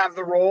 They all have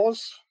the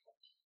roles.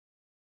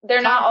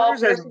 They're not all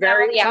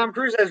personality. Tom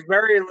Cruise has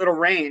very little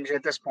range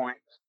at this point.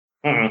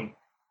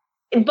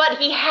 Mm-hmm. But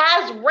he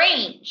has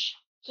range.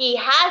 He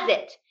has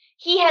it.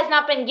 He has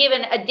not been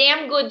given a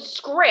damn good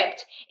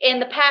script in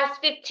the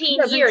past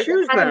 15 years. He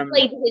hasn't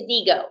played his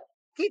ego.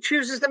 He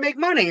chooses to make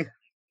money.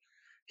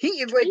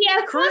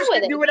 Cruise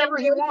can do whatever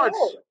he wants.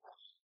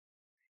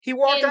 He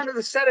walked onto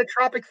the set of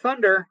Tropic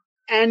Thunder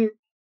and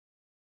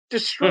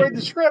destroyed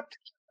the script.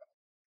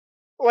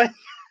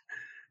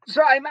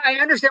 So I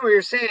understand what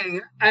you're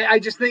saying. I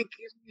just think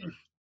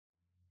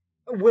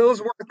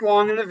Will's worked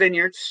long in the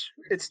vineyards.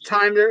 It's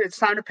time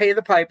to pay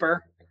the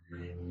piper.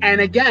 And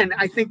again,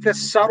 I think the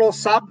subtle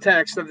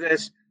subtext of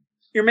this: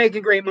 you're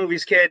making great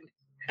movies, kid.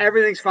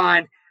 Everything's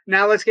fine.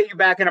 Now let's get you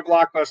back in a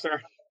blockbuster.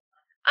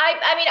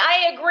 I mean,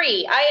 I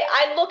agree.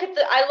 I look at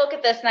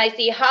this and I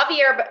see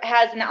Javier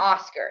has an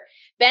Oscar.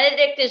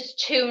 Benedict is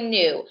too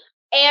new.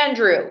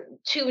 Andrew,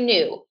 too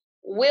new.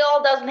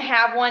 Will doesn't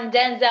have one.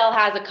 Denzel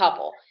has a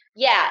couple.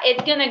 Yeah,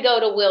 it's gonna go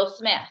to Will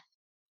Smith.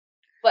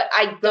 But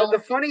I don't. The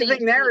funny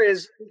thing there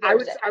is, I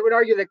would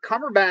argue that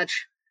Cumberbatch,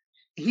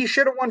 he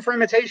should have won for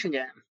Imitation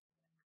Game.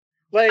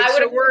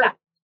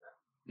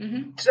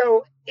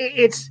 So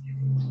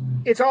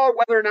it's all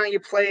whether or not you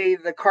play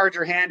the cards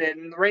you're handed.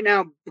 And right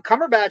now,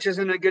 Cumberbatch is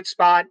in a good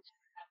spot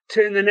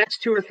to, in the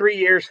next 2 or 3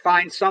 years,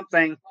 find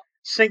something,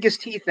 sink his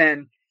teeth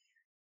in.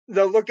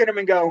 They'll look at him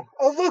and go,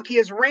 oh, look, he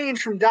has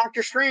range from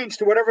Doctor Strange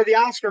to whatever the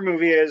Oscar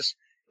movie is.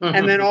 Mm-hmm.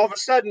 And then all of a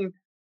sudden,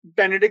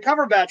 Benedict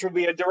Cumberbatch will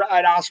be an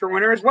Oscar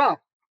winner as well.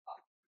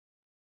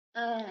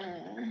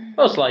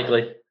 Most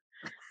likely.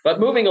 But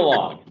moving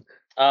along.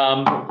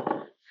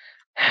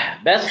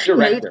 Best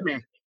Director.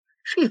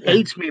 She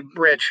hates me,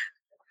 Britch.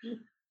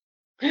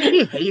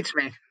 She hates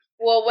me.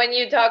 Well, when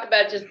you talk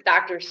about just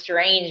Doctor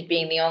Strange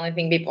being the only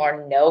thing people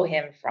know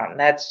him from,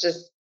 that's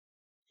just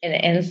an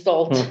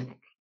insult.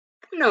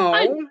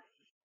 No,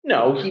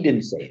 he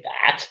didn't say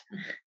that.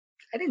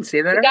 I didn't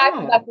say that at all. The guy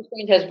from Doctor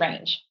Strange has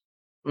range.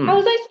 How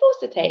was I supposed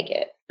to take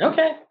it?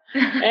 Okay.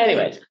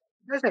 Anyways.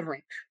 Does have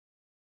range.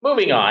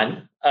 Moving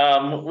on.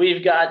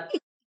 We've got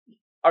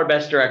our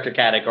Best Director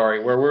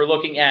category, where we're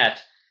looking at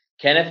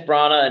Kenneth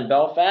Branagh in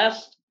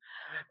Belfast,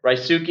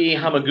 Ryusuke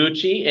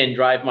Hamaguchi in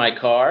Drive My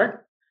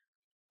Car,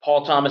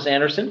 Paul Thomas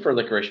Anderson for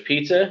Licorice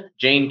Pizza,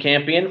 Jane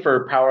Campion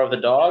for Power of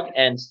the Dog,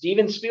 and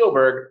Steven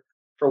Spielberg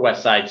for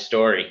West Side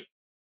Story.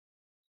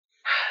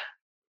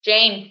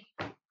 Jane.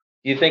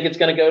 You think it's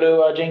going to go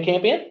to Jane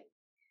Campion?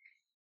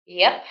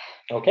 Yep.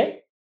 Okay.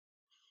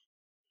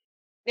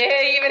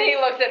 Yeah, even he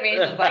looks at me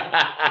and is like,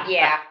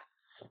 yeah.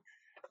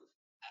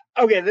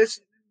 Okay,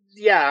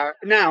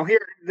 now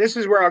this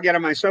is where I'll get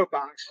on my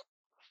soapbox.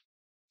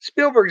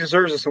 Spielberg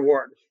deserves this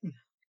award.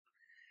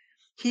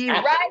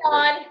 Right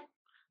on.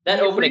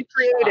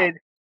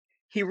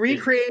 He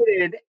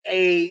recreated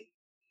a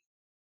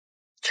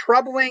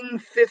troubling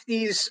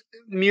 50s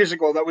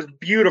musical that was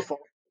beautiful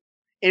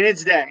in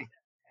its day.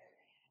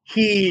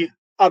 He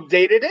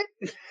updated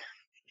it.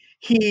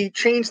 He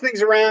changed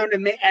things around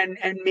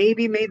and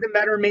maybe made them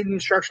better, made them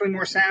structurally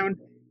more sound.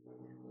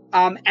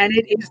 And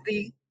it is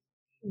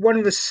one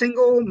of the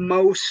single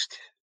most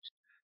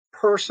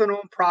personal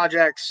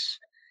projects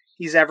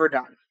he's ever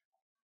done.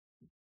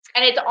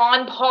 And it's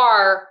on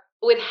par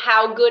with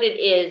how good it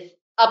is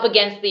up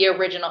against the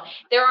original.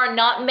 There are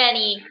not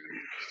many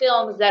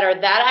films that are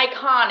that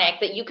iconic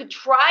that you could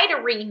try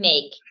to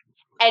remake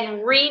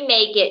and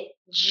remake it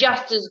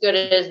just as good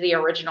as the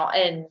original.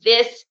 And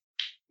this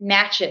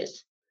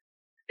matches.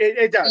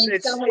 It does.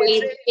 In some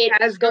ways, it's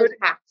as good,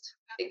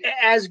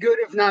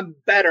 if not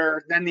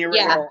better than the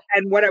original. Yeah.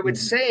 And what I would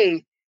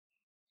say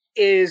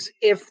is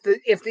if the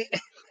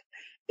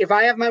if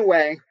I have my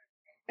way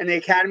and the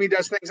Academy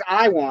does things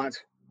I want,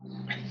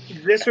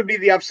 this would be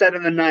the upset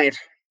of the night.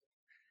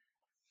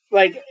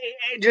 Like,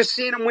 just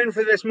seeing him win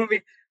for this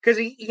movie, because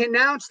he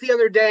announced the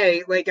other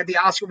day, like at the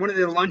Oscar, one of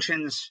the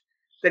luncheons,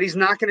 that he's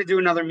not going to do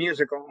another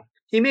musical.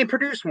 He may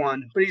produce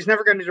one, but he's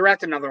never going to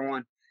direct another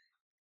one.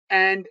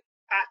 And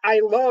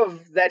I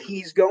love that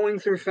he's going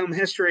through film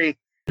history.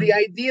 The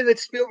idea that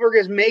Spielberg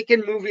is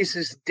making movies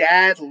his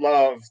dad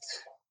loved,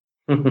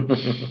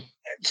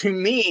 to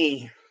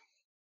me,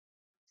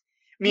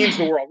 means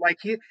the world. Like,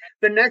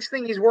 the next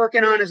thing he's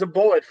working on is a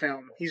Bullitt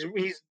film. He's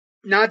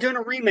not doing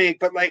a remake,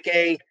 but like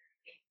a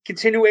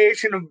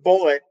continuation of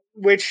Bullitt,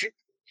 which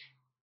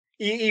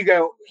you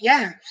go,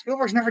 yeah,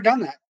 Spielberg's never done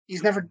that.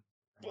 He's never.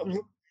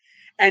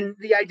 And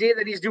the idea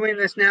that he's doing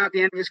this now at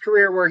the end of his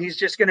career, where he's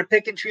just going to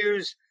pick and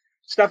choose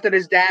stuff that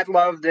his dad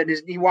loved, that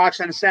he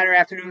watched on a Saturday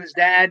afternoon with his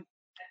dad.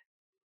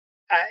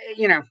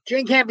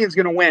 Jane Campion's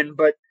going to win,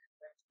 but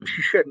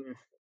she shouldn't.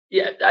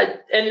 Yeah,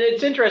 and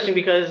it's interesting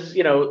because,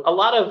 a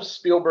lot of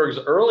Spielberg's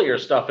earlier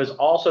stuff is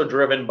also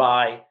driven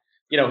by,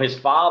 his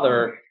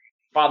father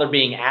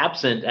being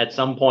absent at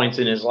some points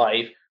in his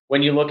life.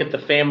 When you look at the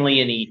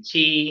family in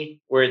E.T.,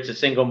 where it's a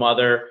single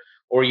mother,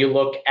 or you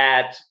look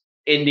at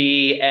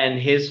Indy and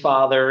his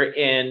father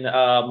in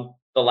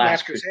The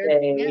Last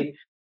Crusade.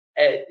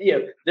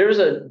 There's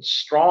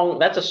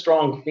that's a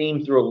strong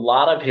theme through a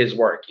lot of his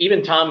work.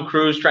 Even Tom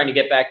Cruise trying to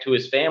get back to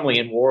his family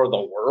in War of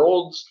the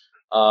Worlds.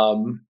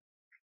 Well,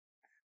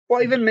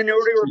 even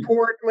Minority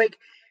Report, like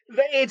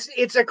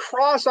it's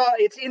across all.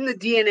 It's in the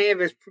DNA of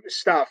his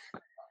stuff.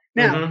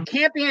 Now,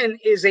 Campion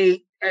is I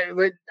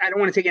don't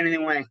want to take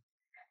anything away.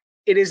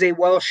 It is a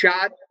well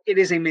shot. It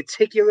is a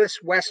meticulous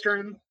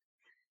Western.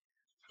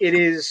 It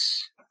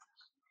is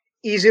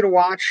easy to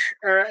watch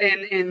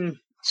in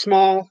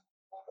small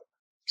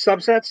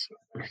subsets.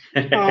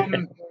 It's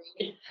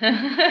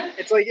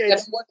like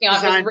it's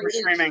designed for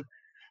streaming.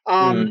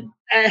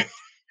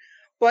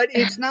 But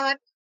it's not.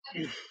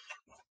 I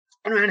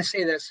don't know how to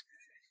say this.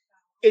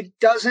 It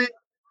doesn't.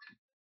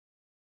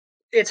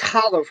 It's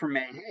hollow for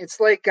me. It's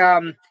like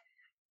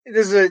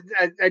this is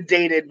a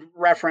dated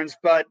reference,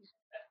 but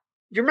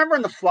do you remember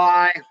in The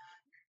Fly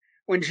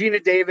when Gina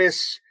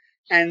Davis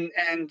and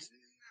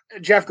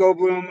Jeff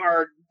Goldblum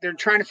they're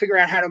trying to figure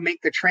out how to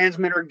make the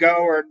transmitter go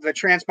or the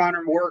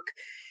transponder work,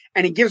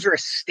 and he gives her a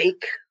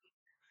steak,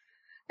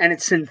 and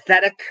it's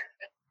synthetic.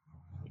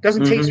 It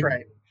doesn't taste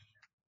right.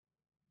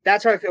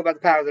 That's how I feel about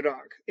The Power of the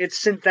Dog. It's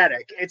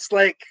synthetic. It's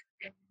like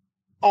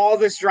all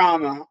this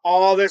drama,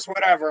 all this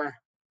whatever,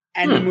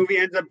 and the movie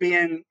ends up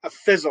being a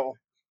fizzle.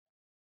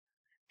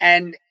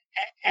 And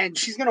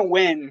she's gonna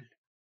win,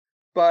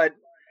 but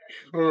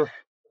what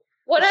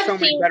I've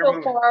seen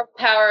so far of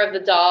Power of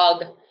the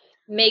Dog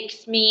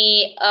makes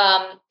me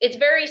it's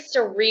very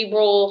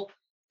cerebral.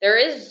 There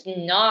is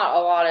not a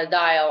lot of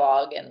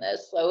dialogue in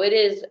this, so it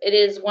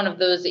is one of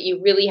those that you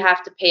really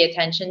have to pay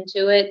attention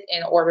to it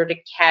in order to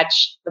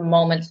catch the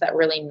moments that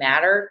really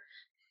matter,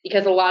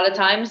 because a lot of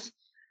times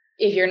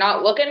if you're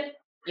not looking,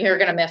 you're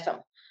gonna miss them.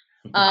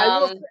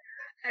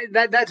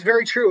 That's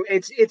very true.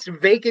 It's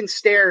vacant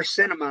stare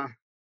cinema,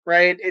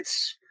 right?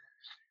 It's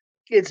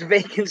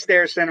vacant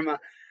stare cinema.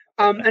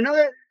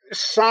 Another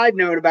side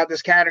note about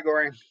this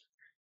category.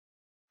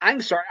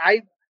 I'm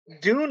sorry,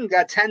 Dune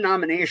got 10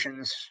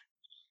 nominations.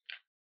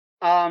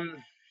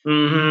 I'm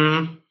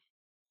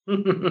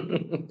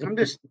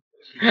just.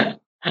 Yeah,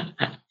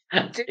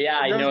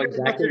 I know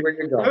exactly where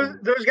you're going.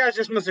 Those guys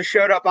just must have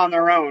showed up on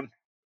their own.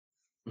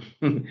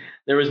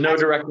 There was no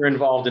director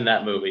involved in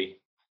that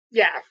movie.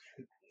 Yeah,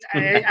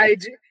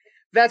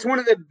 that's one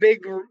of the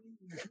big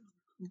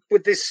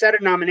with this set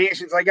of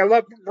nominations. Like, I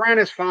love Brown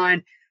is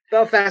fine.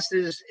 Belfast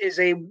is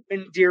a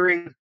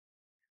endearing.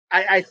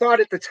 I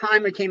thought at the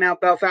time it came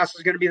out, Belfast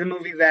was going to be the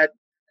movie that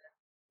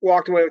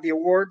walked away with the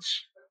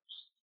awards.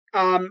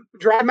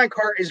 Drive My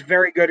Car is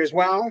very good as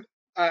well.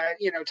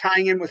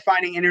 Tying in with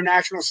finding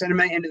international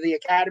cinema into the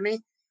Academy.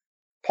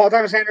 Paul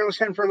Thomas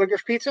Anderson for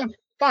Licorice Pizza,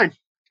 fine.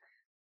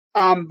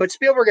 But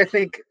Spielberg, I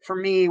think, for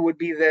me, would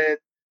be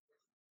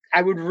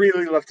I would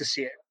really love to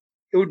see it.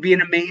 It would be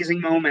an amazing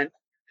moment.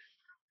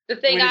 The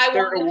thing I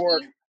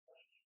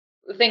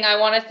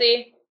want to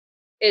see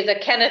is a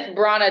Kenneth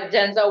Branagh,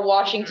 Denzel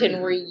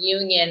Washington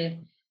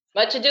reunion.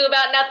 Much Ado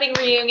About Nothing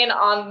reunion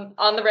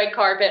on the red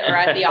carpet or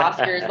at the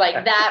Oscars.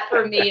 Like, that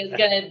for me is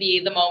going to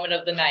be the moment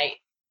of the night.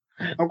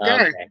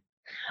 Okay.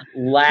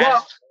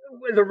 Well,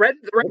 the red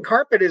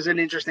carpet is an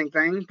interesting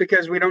thing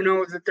because we don't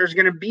know that there's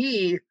going to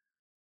be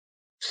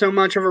so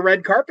much of a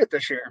red carpet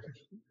this year.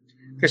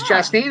 Because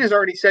Chastain has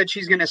already said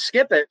she's going to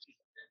skip it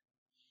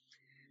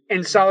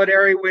in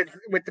solidarity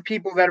with the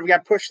people that have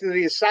got pushed to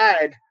the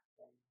side.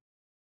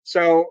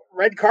 So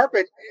red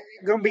carpet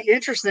is going to be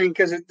interesting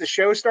because the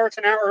show starts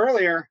an hour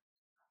earlier.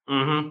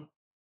 It's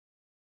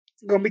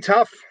going to be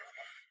tough.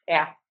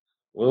 Yeah.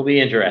 Will be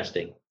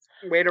interesting.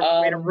 Way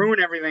to ruin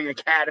everything,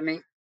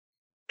 Academy.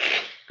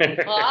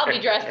 Well, I'll be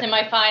dressed in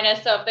my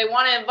finest, so if they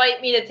want to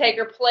invite me to take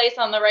her place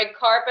on the red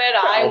carpet,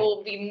 I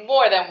will be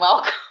more than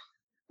welcome.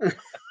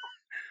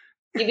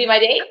 You be my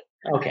date?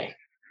 Okay.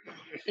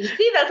 You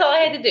see, that's all I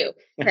had to do.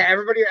 Yeah,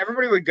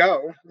 everybody would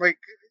go. Like,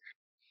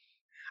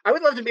 I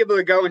would love to be able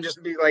to go and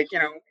just be like,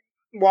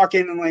 walk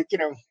in and like,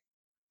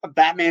 a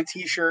Batman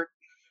T-shirt.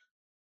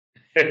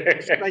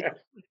 Like,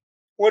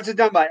 what's it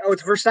done by? Oh,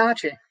 it's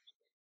Versace.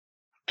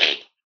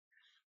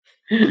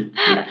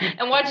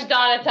 And watch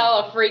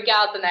Donatella freak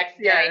out the next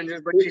day. Yeah, and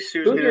just like she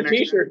sues Who's me your the next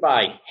T-shirt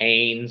by?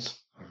 Hanes.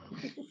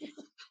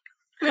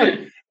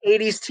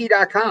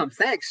 80st.com.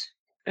 Thanks.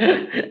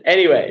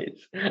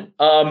 Anyways,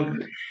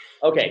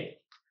 okay.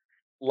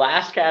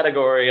 Last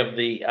category of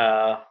the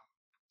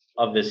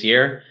of this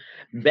year,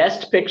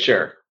 Best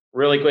Picture.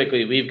 Really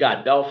quickly, we've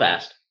got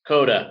Belfast,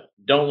 Coda,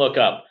 Don't Look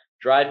Up,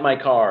 Drive My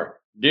Car,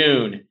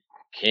 Dune,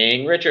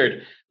 King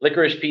Richard,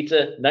 Licorice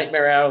Pizza,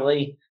 Nightmare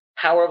Alley,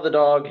 Power of the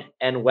Dog,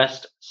 and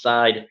West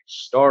Side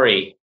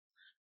Story.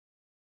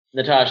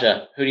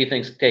 Natasha, who do you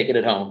think's taking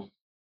it home?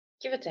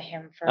 Give it to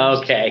him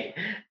first. Okay.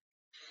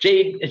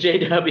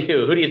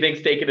 JW, who do you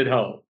think's taking it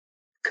home?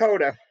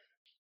 Coda.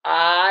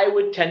 I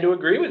would tend to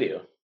agree with you.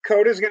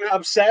 Coda's going to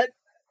upset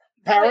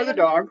Power of the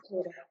Dog.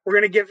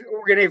 We're going to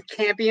give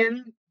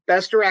Campion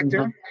Best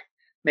Director,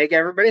 make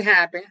everybody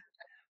happy.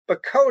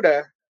 But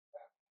Coda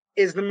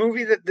is the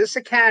movie that this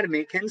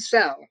Academy can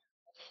sell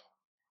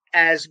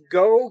as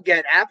go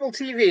get Apple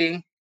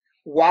TV,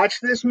 watch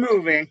this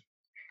movie.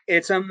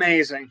 It's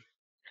amazing.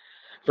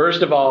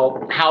 First of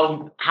all,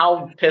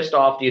 how pissed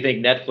off do you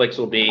think Netflix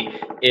will be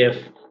if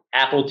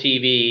Apple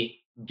TV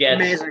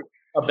gets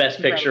a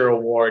Best Picture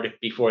award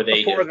before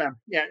they do? Them.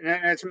 Yeah,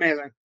 it's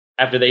amazing.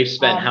 After they've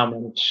spent how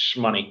much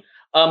money?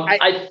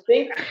 I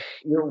think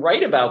you're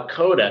right about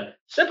Coda,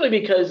 simply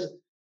because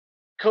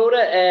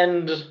Coda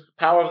and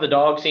Power of the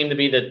Dog seem to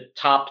be the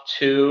top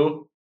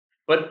two,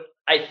 but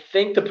I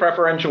think the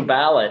preferential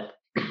ballot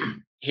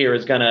here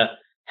is going to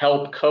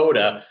help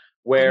Coda,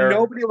 where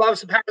nobody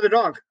loves the Power of the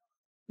Dog.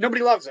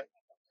 Nobody loves it.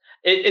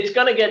 It's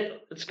going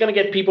to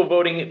get people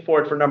voting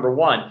for it for number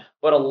one,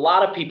 but a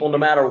lot of people, no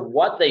matter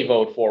what they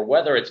vote for,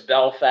 whether it's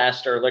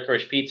Belfast or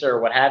Licorice Pizza or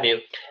what have you,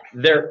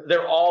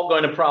 they're all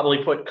going to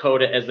probably put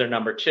Coda as their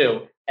number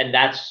two, and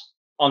that's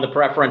on the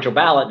preferential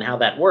ballot, and how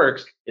that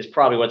works is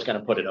probably what's going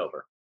to put it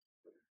over.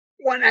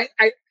 One, I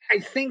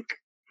think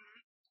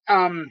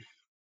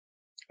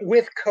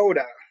with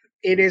Coda,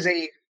 it is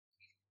a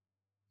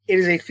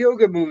feel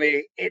good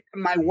movie.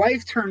 My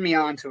wife turned me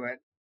on to it.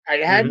 I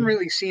hadn't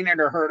really seen it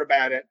or heard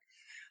about it.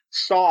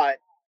 Saw it,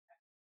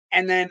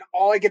 and then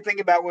all I could think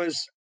about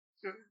was,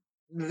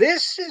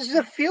 this is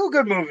a feel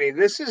good movie.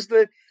 This is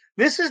the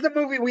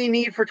movie we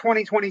need for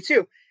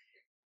 2022.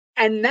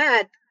 And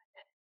that,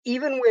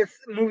 even with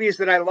movies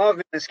that I love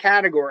in this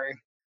category,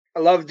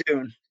 I love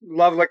Dune,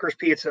 love Licorice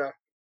Pizza.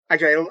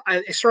 Actually,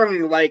 I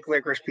certainly like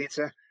Licorice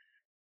Pizza.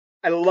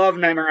 I love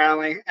Nightmare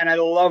Alley, and I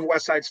love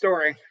West Side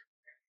Story.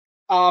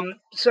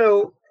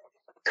 So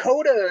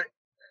Coda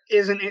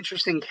is an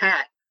interesting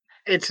cat.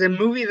 It's a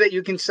movie that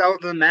you can sell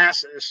to the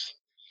masses.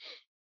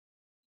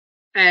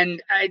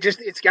 And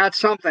it's got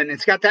something.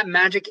 It's got that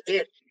magic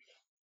it.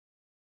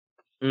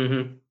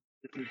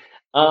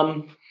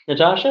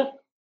 Natasha,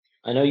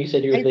 I know you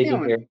said you were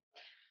thinking here.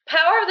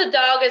 Power of the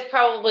Dog is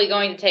probably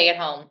going to take it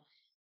home.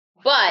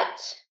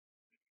 But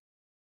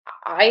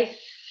I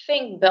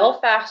think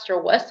Belfast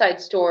or West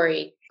Side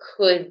Story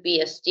could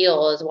be a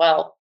steal as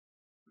well.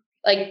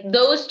 Like,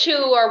 those two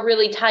are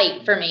really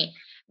tight for me.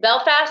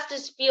 Belfast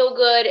is feel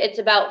good. It's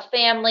about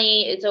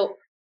family. It's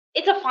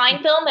a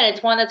fine film, and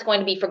it's one that's going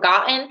to be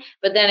forgotten.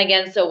 But then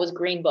again, so was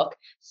Green Book.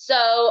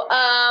 So,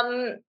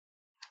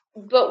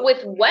 but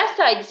with West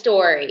Side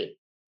Story,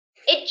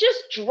 it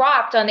just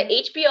dropped on the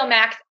HBO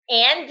Max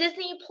and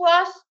Disney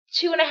Plus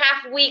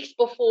 2.5 weeks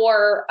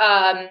before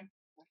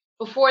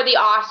the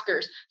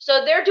Oscars.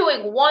 So they're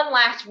doing one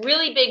last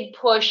really big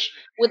push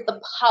with the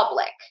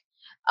public,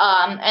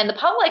 and the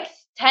public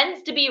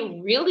tends to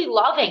be really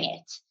loving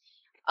it.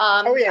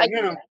 And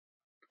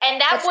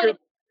that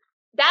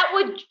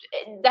would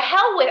the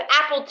hell with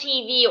Apple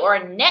TV or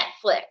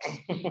Netflix.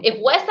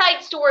 If West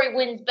Side Story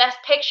wins Best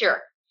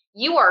Picture,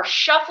 you are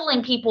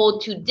shuffling people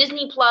to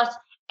Disney Plus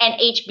and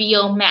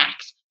HBO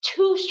Max,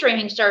 2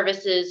 streaming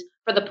services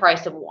for the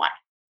price of one.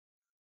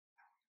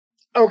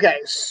 Okay,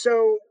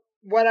 so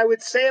what I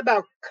would say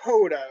about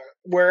Coda,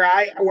 where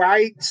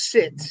I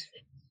sit.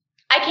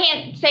 I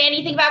can't say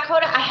anything about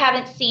Coda. I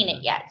haven't seen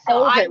it yet.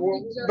 So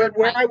but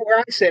where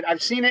I sit,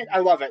 I've seen it. I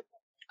love it.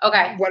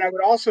 Okay. What I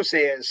would also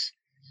say is,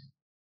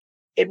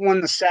 it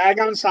won the SAG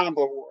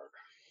Ensemble Award.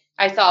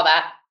 I saw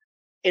that.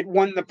 It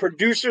won the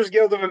Producers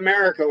Guild of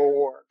America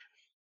Award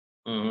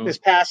this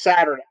past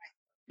Saturday.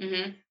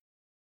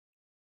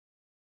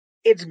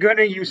 It's going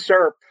to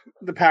usurp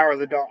the Power of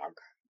the Dog.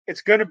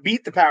 It's going to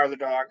beat the Power of the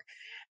Dog.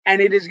 And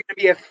it is going to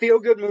be a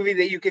feel-good movie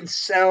that you can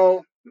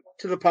sell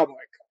to the public.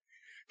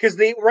 Because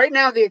right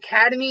now, the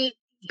Academy,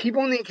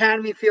 people in the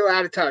Academy feel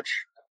out of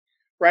touch.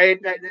 Right?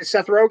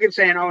 Seth Rogen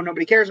saying, oh,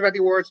 nobody cares about the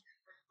awards.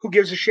 Who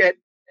gives a shit?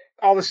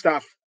 All this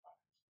stuff.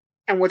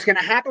 And what's going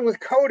to happen with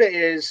Coda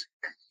is,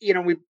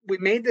 we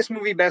made this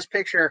movie Best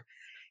Picture.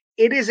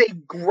 It is a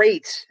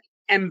great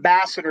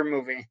ambassador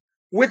movie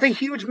with a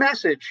huge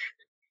message.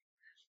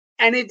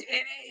 And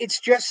it's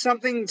just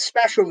something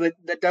special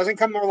that doesn't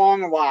come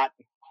along a lot.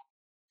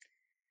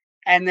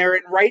 And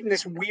they're right in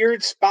this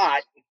weird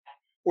spot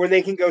where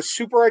they can go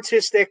super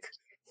artistic,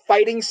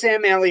 fighting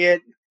Sam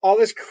Elliott, all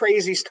this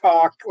crazy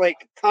talk,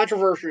 like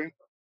controversial.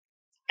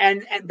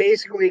 And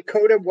basically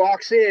Coda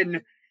walks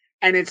in,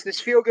 and it's this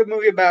feel-good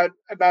movie about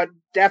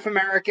deaf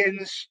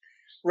Americans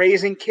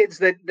raising kids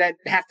that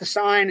have to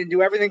sign and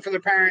do everything for their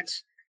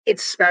parents.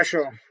 It's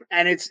special.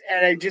 And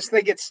I just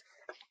think it's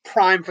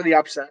prime for the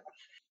upset.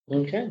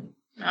 Okay.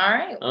 All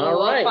right.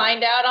 All right. We'll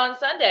find out on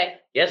Sunday.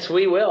 Yes,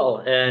 we will.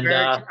 And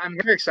I'm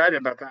very excited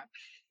about that.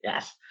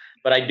 Yes.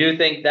 But I do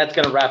think that's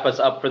going to wrap us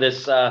up for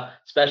this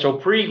special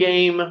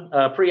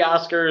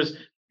pre-Oscars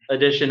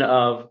edition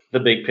of the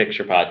Big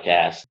Picture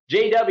Podcast.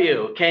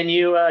 JW, can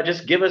you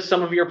just give us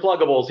some of your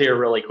pluggables here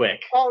really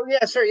quick? Oh,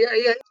 yeah, sir.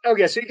 Yeah.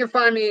 Okay, so you can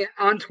find me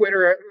on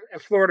Twitter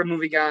at Florida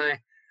Movie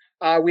Guy.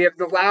 We have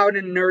the Loud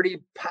and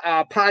Nerdy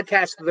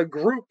podcast, The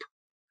Group,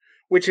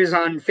 which is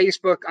on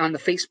Facebook, on the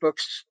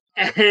Facebooks.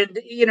 And,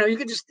 you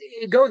can just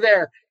go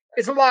there.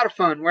 It's a lot of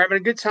fun. We're having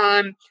a good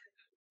time.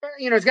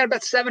 It's got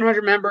about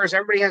 700 members.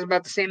 Everybody has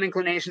about the same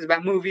inclinations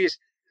about movies.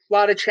 A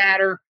lot of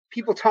chatter.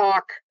 People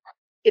talk.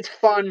 It's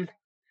fun.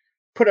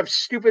 Put up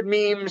stupid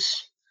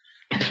memes.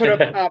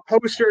 Put up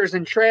posters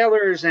and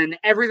trailers and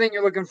everything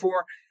you're looking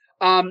for.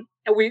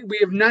 We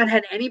have not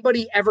had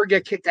anybody ever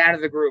get kicked out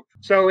of the group.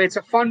 So it's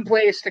a fun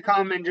place to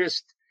come and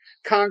just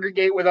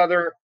congregate with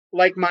other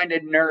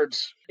like-minded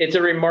nerds. It's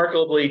a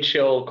remarkably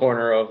chill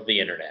corner of the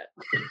internet.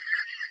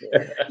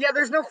 Yeah,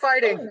 there's no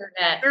fighting.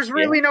 There's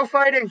really no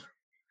fighting.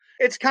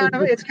 It's kind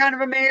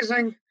of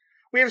amazing.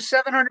 We have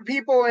 700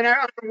 people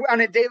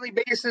on a daily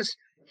basis.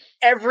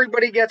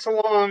 Everybody gets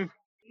along.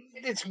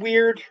 It's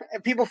weird.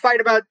 People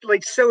fight about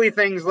like silly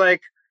things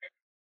like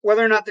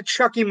whether or not the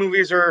Chucky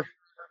movies are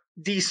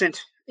decent.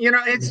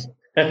 It's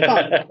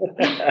fun.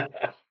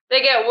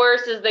 They get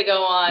worse as they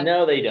go on.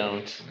 No, they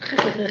don't.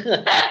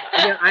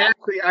 Yeah, I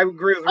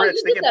agree with Rich.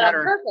 They get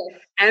better.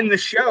 And the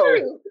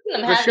show,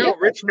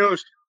 Rich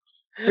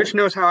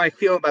knows how I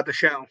feel about the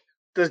show.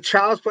 The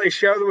Child's Play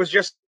show that was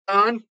just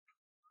on,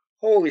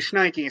 holy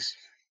shnikes.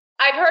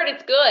 I've heard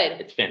it's good.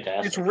 It's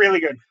fantastic. It's really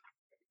good.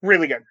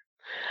 Really good.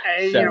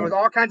 With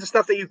all kinds of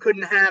stuff that you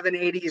couldn't have in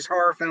 80s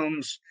horror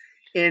films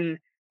in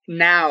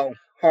now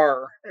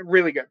horror.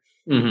 Really good.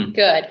 Mm-hmm.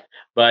 Good.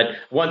 But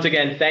once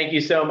again, thank you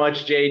so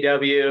much,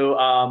 JW.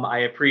 I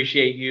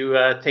appreciate you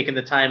taking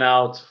the time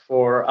out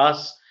for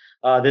us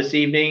this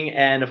evening.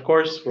 And of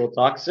course, we'll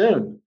talk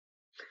soon.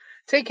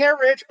 Take care,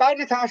 Rich. Bye,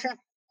 Natasha.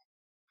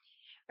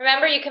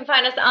 Remember, you can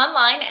find us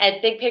online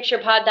at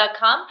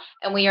bigpicturepod.com,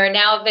 and we are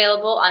now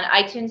available on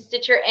iTunes,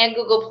 Stitcher, and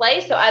Google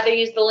Play. So either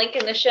use the link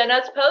in the show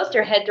notes post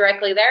or head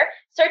directly there,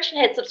 search and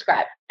hit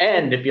subscribe.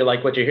 And if you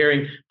like what you're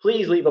hearing,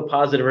 please leave a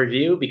positive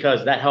review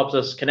because that helps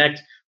us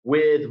connect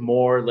with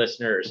more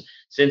listeners.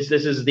 Since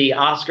this is the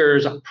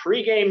Oscars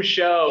pregame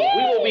show,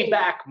 we will be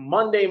back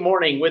Monday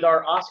morning with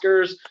our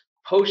Oscars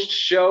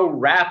post-show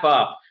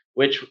wrap-up,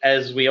 which,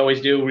 as we always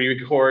do, we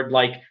record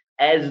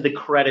as the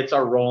credits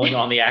are rolling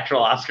on the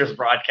actual Oscars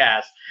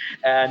broadcast.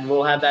 And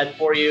we'll have that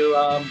for you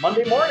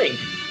Monday morning.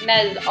 And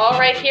that is all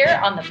right here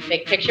on the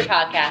Big Picture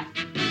Podcast.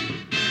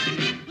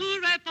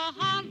 Hooray for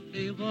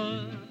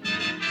Hollywood.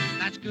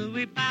 That's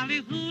gooey, bally,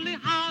 hooly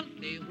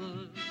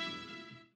Hollywood.